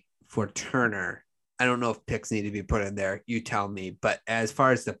Bouknight for Turner. I don't know if picks need to be put in there. You tell me. But as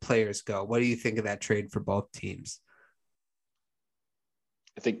far as the players go, what do you think of that trade for both teams?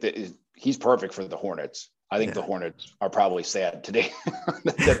 I think that he's perfect for the Hornets. I think the Hornets are probably sad today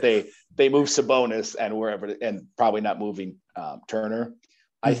that they moved Sabonis and probably not moving Turner.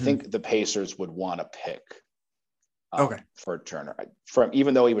 I think the Pacers would want to pick for Turner.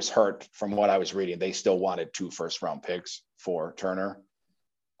 Even though he was hurt, from what I was reading, they still wanted 2 first-round picks for Turner.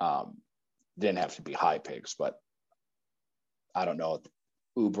 Didn't have to be high picks, but I don't know.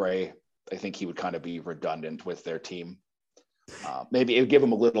 Oubre, I think he would kind of be redundant with their team. Maybe it would give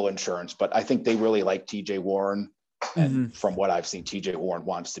them a little insurance, but I think they really like TJ Warren. And from what I've seen, TJ Warren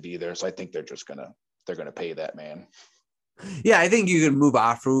wants to be there. So I think they're going to pay that man. Yeah, I think you can move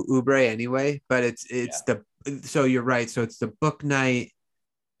off Oubre anyway, but so you're right. So it's the Bouknight,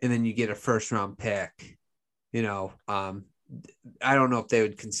 and then you get a first round pick. I don't know if they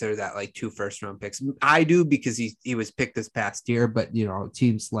would consider that like 2 first round picks. I do, because he was picked this past year, but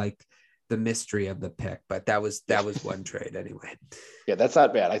teams like the mystery of the pick, but that was one trade anyway. Yeah, that's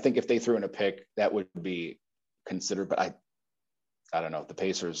not bad. I think if they threw in a pick, that would be considered, but I don't know. The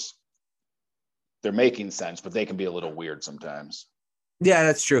Pacers, they're making sense, but they can be a little weird sometimes. Yeah,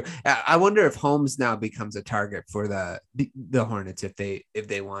 that's true. I wonder if Holmes now becomes a target for the Hornets if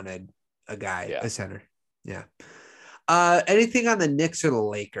they wanted a guy, a center. Yeah. Anything on the Knicks or the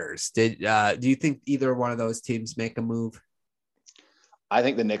Lakers? Do you think either one of those teams make a move? I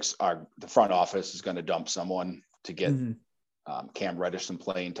think the Knicks the front office is going to dump someone to get Cam Reddish some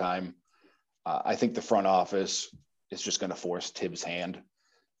playing time. I think the front office is just going to force Tibbs' hand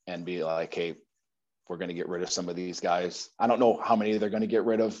and be like, hey, we're going to get rid of some of these guys. I don't know how many they're going to get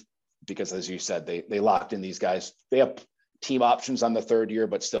rid of, because as you said, they locked in these guys. They have team options on the 3rd year,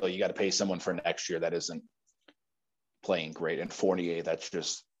 but still you got to pay someone for next year that isn't playing great. And Fournier,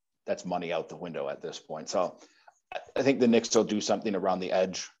 that's money out the window at this point. So I think the Knicks will do something around the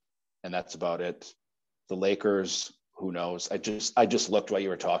edge, and that's about it. The Lakers, who knows? I just looked while you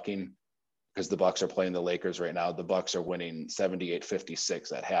were talking, because the Bucks are playing the Lakers right now. The Bucks are winning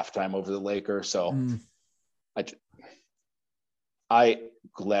 78-56 at halftime over the Lakers. So I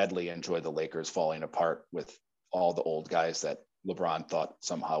gladly enjoy the Lakers falling apart with all the old guys that LeBron thought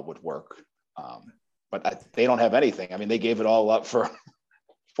somehow would work. But they don't have anything. I mean, they gave it all up for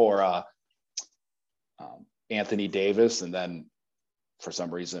Anthony Davis, and then for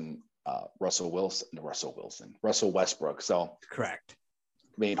some reason Russell Westbrook. So correct.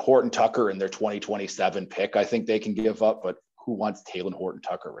 I mean, Horton Tucker in their 2027 pick, I think they can give up, but who wants Talen Horton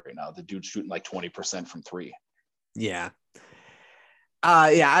Tucker right now? The dude's shooting like 20% from 3. Yeah.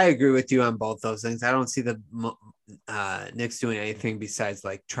 I agree with you on both those things. I don't see the Knicks doing anything besides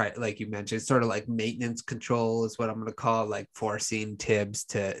like you mentioned, sort of like maintenance control is what I'm going to call it, like forcing Tibbs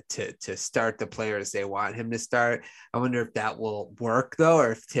to start the players they want him to start. I wonder if that will work though,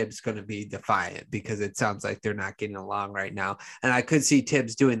 or if Tibbs going to be defiant, because it sounds like they're not getting along right now. And I could see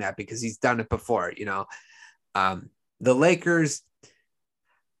Tibbs doing that because he's done it before. The Lakers,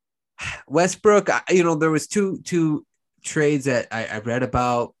 Westbrook, there was two trades that I read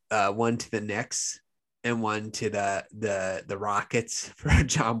about, one to the Knicks and one to the Rockets for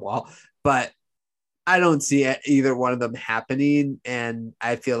John Wall, but I don't see either one of them happening. And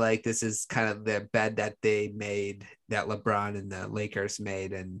I feel like this is kind of the bed that they made, that LeBron and the Lakers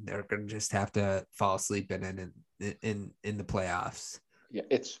made, and they're going to just have to fall asleep in the playoffs. Yeah.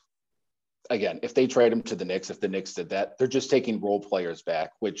 It's, again, if they trade him to the Knicks, if the Knicks did that, they're just taking role players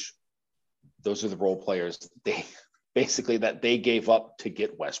back, which those are the role players that they gave up to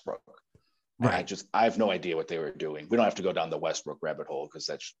get Westbrook. Right. I have no idea what they were doing. We don't have to go down the Westbrook rabbit hole, because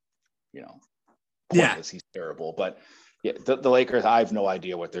that's, pointless. He's terrible. But yeah, the Lakers, I have no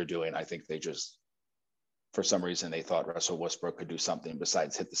idea what they're doing. I think they just for some reason they thought Russell Westbrook could do something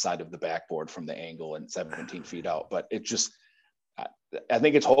besides hit the side of the backboard from the angle and 17 feet out. But it just, I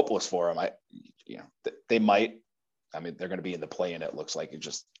think it's hopeless for them. They might, I mean, they're going to be in the play-in. It looks like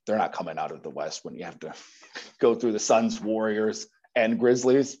they're not coming out of the West when you have to go through the Suns, Warriors, and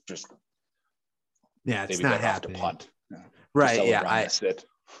Grizzlies. It's not happening. To punt. Right.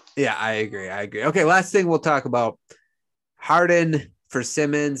 Yeah. I agree. Okay. Last thing we'll talk about, Harden for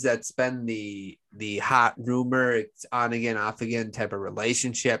Simmons. That's been the hot rumor. It's on again, off again type of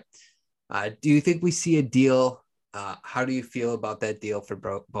relationship. Do you think we see a deal? How do you feel about that deal for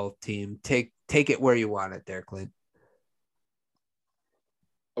both teams? Take it where you want it there, Clint.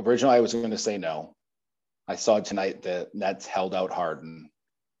 Originally, I was going to say no. I saw tonight that Nets held out Harden.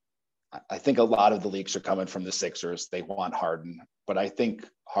 I think a lot of the leaks are coming from the Sixers. They want Harden, but I think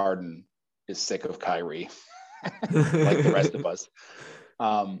Harden is sick of Kyrie, like the rest of us.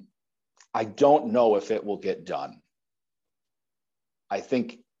 I don't know if it will get done. I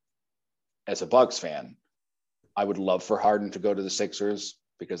think as a Bucks fan, I would love for Harden to go to the Sixers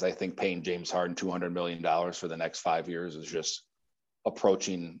because I think paying James Harden $200 million for the next 5 years is just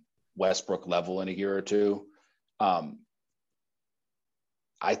approaching Westbrook level in a year or two.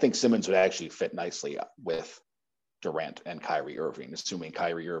 I think Simmons would actually fit nicely with Durant and Kyrie Irving, assuming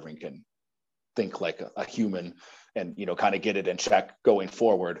Kyrie Irving can think like a human and, kind of get it in check going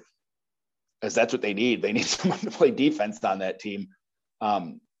forward, as that's what they need. They need someone to play defense on that team.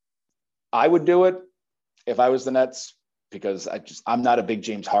 I would do it if I was the Nets because I'm not a big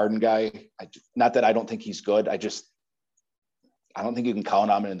James Harden guy. Not that I don't think he's good. I don't think you can count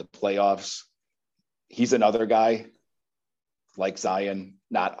on him in the playoffs. He's another guy like Zion,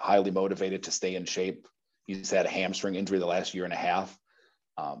 not highly motivated to stay in shape. He's had a hamstring injury the last year and a half.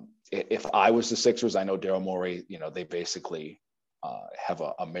 If I was the Sixers, I know Daryl Morey, they basically have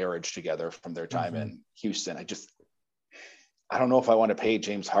a marriage together from their time in Houston. I don't know if I want to pay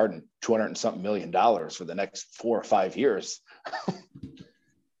James Harden $200 and something million for the next 4 or 5 years.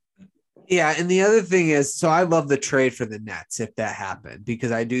 Yeah, and the other thing is, so I love the trade for the Nets if that happened,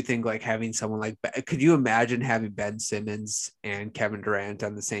 because I do think like having someone like, could you imagine having Ben Simmons and Kevin Durant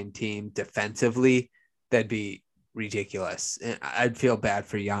on the same team defensively? That'd be ridiculous. And I'd feel bad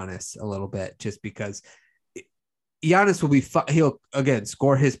for Giannis a little bit just because Giannis will be, he'll again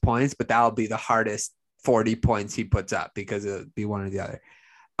score his points, but that'll be the hardest 40 points he puts up because it'll be one or the other.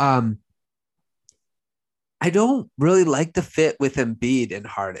 I don't really like the fit with Embiid and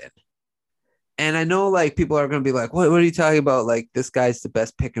Harden. And I know like people are going to be like, what are you talking about? Like this guy's the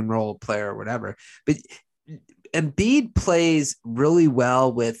best pick and roll player or whatever. But Embiid plays really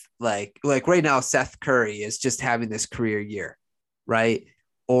well with like right now, Seth Curry is just having this career year, right?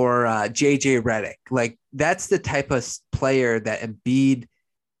 Or JJ Redick. Like that's the type of player that Embiid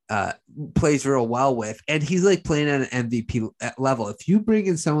plays real well with. And he's like playing at an MVP level. If you bring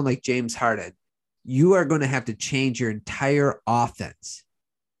in someone like James Harden, you are going to have to change your entire offense.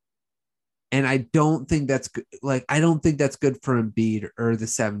 And I don't think that's good. Like, I don't think that's good for Embiid or the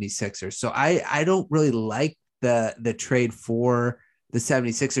 76ers. So I don't really like the trade for the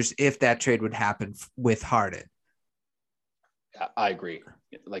 76ers if that trade would happen with Harden. I agree.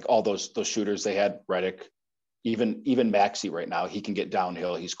 Like all those shooters they had, Redick, even Maxey right now, he can get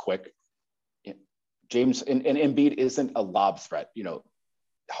downhill. He's quick. James and Embiid isn't a lob threat.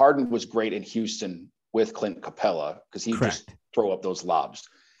 Harden was great in Houston with Clint Capella because he just throw up those lobs.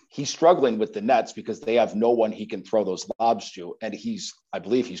 He's struggling with the Nets because they have no one he can throw those lobs to. And I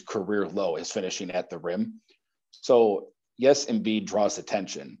believe he's career low is finishing at the rim. So yes, Embiid draws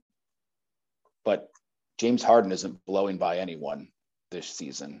attention, but James Harden isn't blowing by anyone this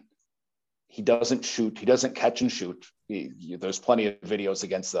season. He doesn't shoot. He doesn't catch and shoot. There's plenty of videos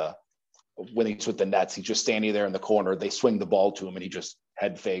against when he's with the Nets, he's just standing there in the corner. They swing the ball to him and he just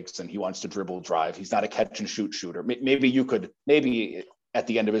head fakes and he wants to dribble drive. He's not a catch and shoot shooter. Maybe at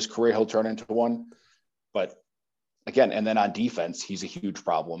the end of his career, he'll turn into one. But again, and then on defense, he's a huge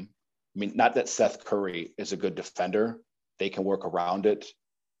problem. I mean, not that Seth Curry is a good defender. They can work around it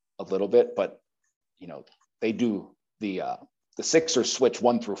a little bit, but they do the Sixers switch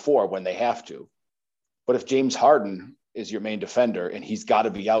 1 through 4 when they have to. But if James Harden is your main defender and he's got to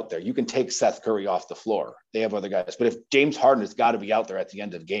be out there, you can take Seth Curry off the floor. They have other guys. But if James Harden has got to be out there at the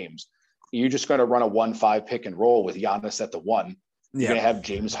end of games, you're just going to run a 1-5 pick and roll with Giannis at the 1. You're going to have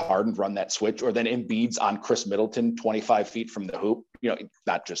James Harden run that switch, or then Embiid's on Chris Middleton 25 feet from the hoop.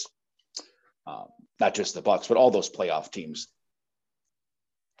 Not just the Bucks, but all those playoff teams.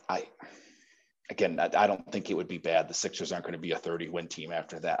 I don't think it would be bad. The Sixers aren't going to be a 30-win team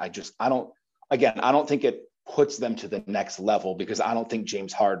after that. I don't think it puts them to the next level because I don't think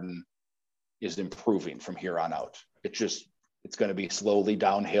James Harden is improving from here on out. It's going to be slowly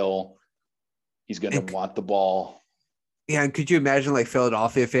downhill. He's going to want the ball. Yeah, and could you imagine like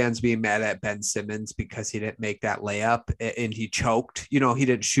Philadelphia fans being mad at Ben Simmons because he didn't make that layup and he choked? He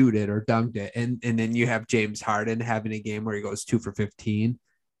didn't shoot it or dunked it. And then you have James Harden having a game where he goes 2 for 15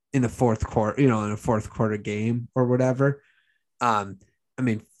 in the fourth quarter, in a fourth quarter game or whatever.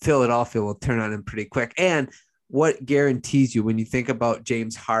 Philadelphia will turn on him pretty quick. And what guarantees you when you think about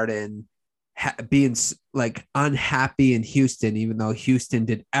James Harden being like unhappy in Houston, even though Houston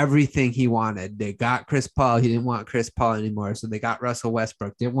did everything he wanted. They got Chris Paul. He didn't want Chris Paul anymore. So they got Russell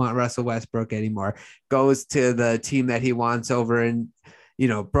Westbrook. Didn't want Russell Westbrook anymore. Goes to the team that he wants over in,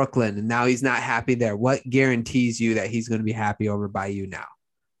 Brooklyn. And now he's not happy there. What guarantees you that he's going to be happy over by you now?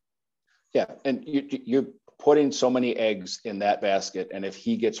 Yeah. And you're putting so many eggs in that basket. And if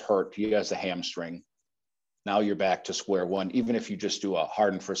he gets hurt, he has a hamstring. Now you're back to square one, even if you just do a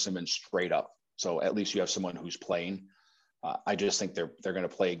Harden for Simmons straight up. So at least you have someone who's playing. I just think they're going to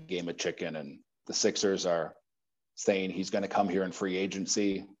play a game of chicken, and the Sixers are saying he's going to come here in free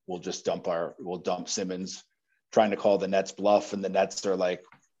agency. We'll dump Simmons, trying to call the Nets bluff, and the Nets are like,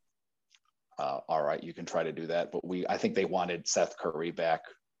 all right, you can try to do that. But I think they wanted Seth Curry back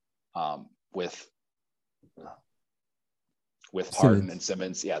with Harden and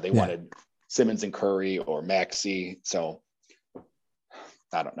Simmons. Yeah, they wanted Simmons and Curry or Maxey. So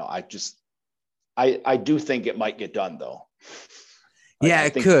I don't know. I do think it might get done though. Yeah,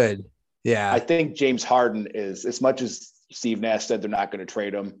 it could. Yeah. I think James Harden is, as much as Steve Nash said they're not going to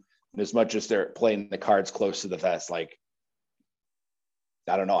trade him, and as much as they're playing the cards close to the vest, like,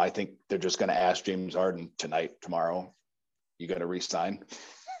 I don't know. I think they're just going to ask James Harden tonight, tomorrow, you going to re-sign?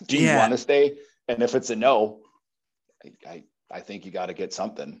 Do you want to stay? And if it's a no, I think you got to get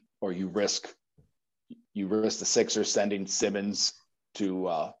something. Or you risk the Sixers sending Simmons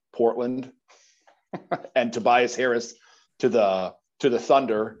to Portland and Tobias Harris to the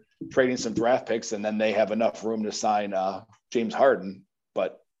Thunder, trading some draft picks, and then they have enough room to sign James Harden.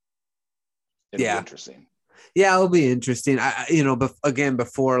 But it'll be interesting. Yeah, it'll be interesting. But again,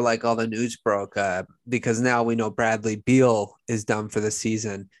 before like all the news broke, because now we know Bradley Beal is done for the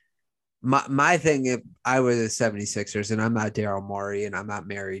season. My thing, if I were the 76ers, and I'm not Daryl Morey and I'm not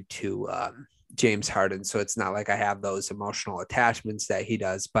married to James Harden, so it's not like I have those emotional attachments that he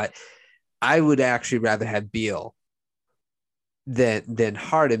does, but I would actually rather have Beal than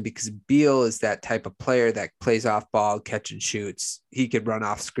Harden, because Beal is that type of player that plays off ball, catch and shoots. He could run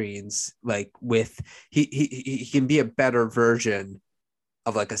off screens, he can be a better version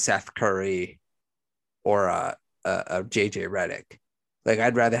of like a Seth Curry or a JJ Redick. Like,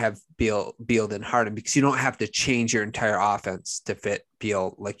 I'd rather have Beal than Harden, because you don't have to change your entire offense to fit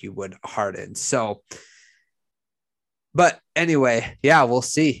Beal like you would Harden. So, but anyway, yeah, we'll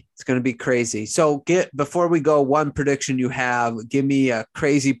see. It's going to be crazy. So before we go, one prediction you have, give me a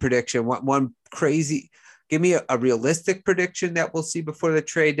crazy prediction. Give me a realistic prediction that we'll see before the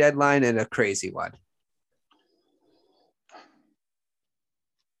trade deadline, and a crazy one.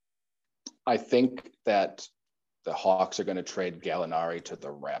 I think that the Hawks are going to trade Gallinari to the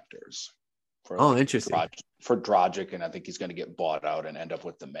Raptors interesting. For Dragic, and I think he's going to get bought out and end up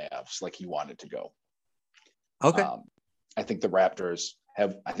with the Mavs like he wanted to go. Okay. I think the Raptors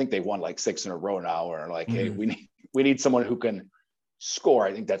they won like 6 in a row now, or like, hey, we need someone who can score.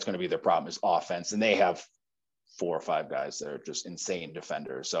 I think that's going to be their problem, is offense. And they have 4 or 5 guys that are just insane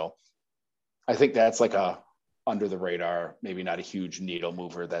defenders. So I think that's like a under the radar, maybe not a huge needle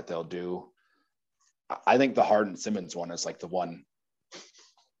mover that they'll do. I think the Harden Simmons one is like the one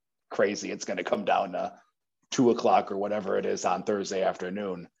crazy. It's going to come down to 2:00 or whatever it is on Thursday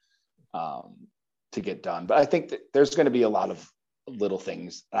afternoon to get done. But I think that there's going to be a lot of little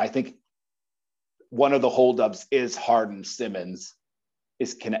things. And I think one of the holdups is Harden Simmons.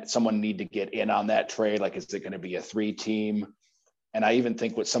 Can someone need to get in on that trade? Like, is it going to be a 3-team? And I even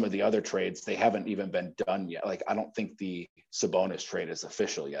think with some of the other trades, they haven't even been done yet. Like, I don't think the Sabonis trade is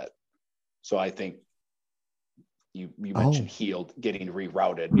official yet. So I think you mentioned Hield getting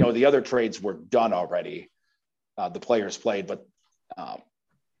rerouted. The other trades were done already. The players played, but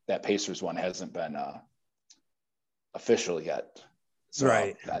that Pacers one hasn't been official yet. So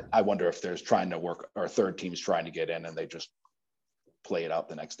right. I wonder if there's trying to work, or third team's trying to get in and they just play it out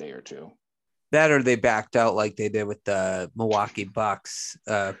the next day or two. That, or they backed out like they did with the Milwaukee Bucks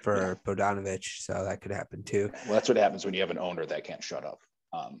for Bogdanovic. So that could happen too. Well, that's what happens when you have an owner that can't shut up.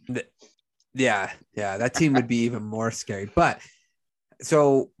 Yeah, that team would be even more scary. But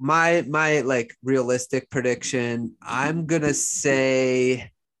so my like realistic prediction, I'm gonna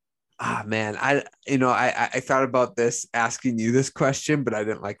say Man, I thought about this asking you this question, but I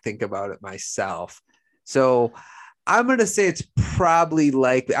didn't like think about it myself. So I'm going to say it's probably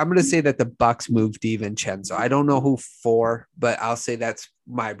likely. I'm going to say that the Bucks moved DiVincenzo. I don't know who for, but I'll say that's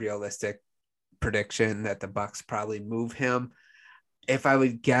my realistic prediction, that the Bucks probably move him. If I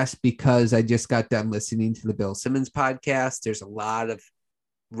would guess, because I just got done listening to the Bill Simmons podcast, there's a lot of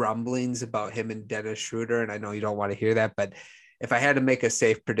rumblings about him and Dennis Schroeder, and I know you don't want to hear that, but if I had to make a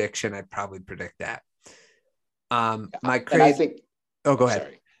safe prediction, I'd probably predict that. My crazy. And I think. Oh, go ahead.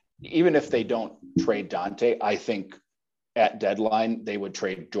 Sorry. Even if they don't trade Dante, I think at deadline they would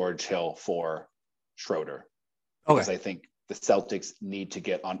trade George Hill for Schroeder. Because I think the Celtics need to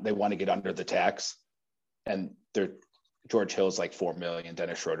get on. They want to get under the tax, and George Hill's like $4 million.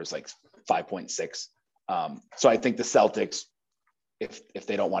 Dennis Schroeder's like 5.6. So I think the Celtics, if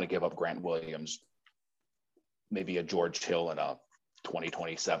they don't want to give up Grant Williams, maybe a George Hill and a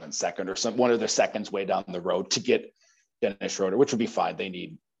 2027 second or one of their seconds way down the road to get Dennis Schroeder, which would be fine. They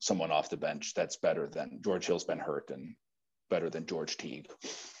need someone off the bench that's better than George Hill's been hurt and better than George Teague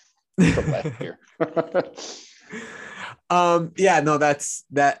from last year.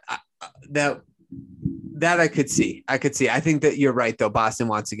 That I could see. I think that you're right, though. Boston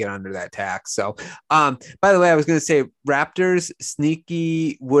wants to get under that tax. So, by the way, I was going to say Raptors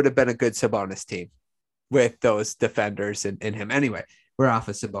sneaky would have been a good Sabonis team with those defenders and him. Anyway, we're off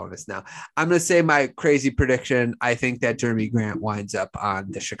of Sabonis now. I'm going to say my crazy prediction. I think that Jeremy Grant winds up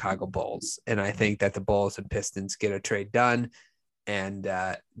on the Chicago Bulls, and I think that the Bulls and Pistons get a trade done, and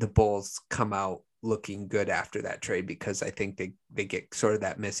the Bulls come out looking good after that trade, because I think they get sort of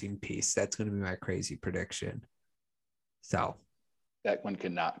that missing piece. That's going to be my crazy prediction. So that one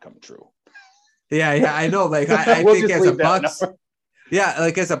cannot come true. Yeah, I know. Like I think as a Bucks,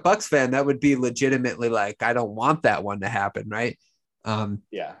 like as a Bucks fan, that would be legitimately like, I don't want that one to happen, right?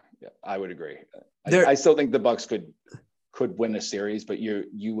 Yeah, I would agree. I still think the Bucks could win a series, but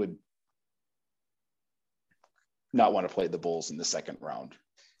you would not want to play the Bulls in the second round.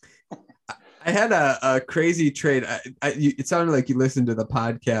 I had a crazy trade. It sounded like you listened to the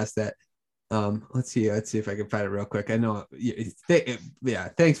podcast that, let's see if I can find it real quick. I know.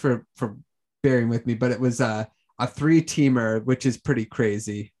 Thanks for bearing with me, but it was a 3-teamer, which is pretty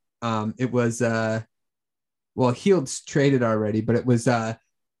crazy. It was, Hield's traded already, but it was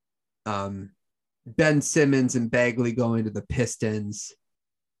Ben Simmons and Bagley going to the Pistons,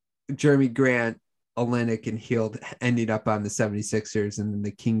 Jeremy Grant, Olynyk, and Hield ending up on the 76ers, and then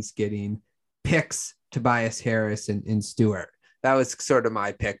the Kings getting picks, Tobias Harris and Stewart. That was sort of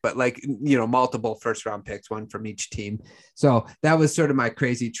my pick, but multiple first round picks, one from each team. So that was sort of my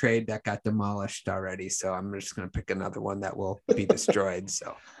crazy trade that got demolished already. So I'm just going to pick another one that will be destroyed.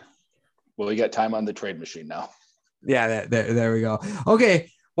 So, well, you got time on the trade machine now. Yeah, there we go.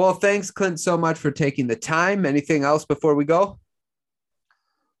 Okay. Well, thanks, Clint, so much for taking the time. Anything else before we go?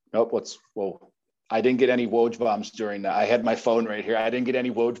 Nope. I didn't get any Woj bombs during that. I had my phone right here. I didn't get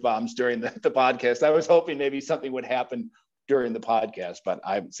any Woj bombs during the podcast. I was hoping maybe something would happen during the podcast, but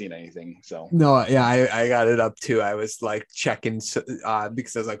I haven't seen anything. So no, yeah, I got it up too. I was like checking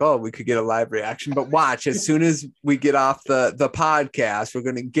because I was like, oh, we could get a live reaction. But watch, as soon as we get off the podcast, we're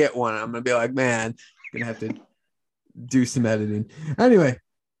gonna get one. I'm gonna be like, man, I'm gonna have to do some editing. Anyway,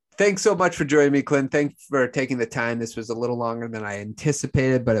 thanks so much for joining me, Clint. Thanks for taking the time. This was a little longer than I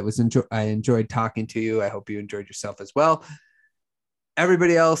anticipated, but I enjoyed talking to you. I hope you enjoyed yourself as well.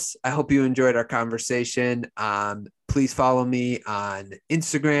 Everybody else, I hope you enjoyed our conversation. Please follow me on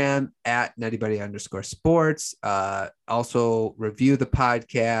Instagram at NuttyBuddy_sports. Also review the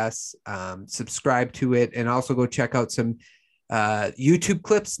podcast, subscribe to it, and also go check out some YouTube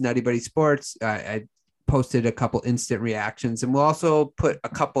clips, Nutty Buddy Sports. I posted a couple instant reactions, and we'll also put a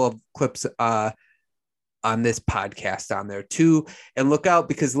couple of clips on this podcast on there too. And look out,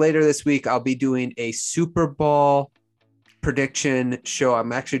 because later this week I'll be doing a Super Bowl prediction show.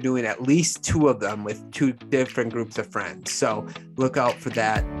 I'm actually doing at least 2 of them with 2 different groups of friends. So look out for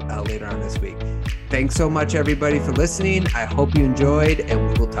that later on this week. Thanks so much, everybody, for listening. I hope you enjoyed, and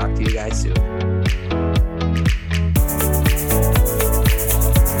we will talk to you guys soon.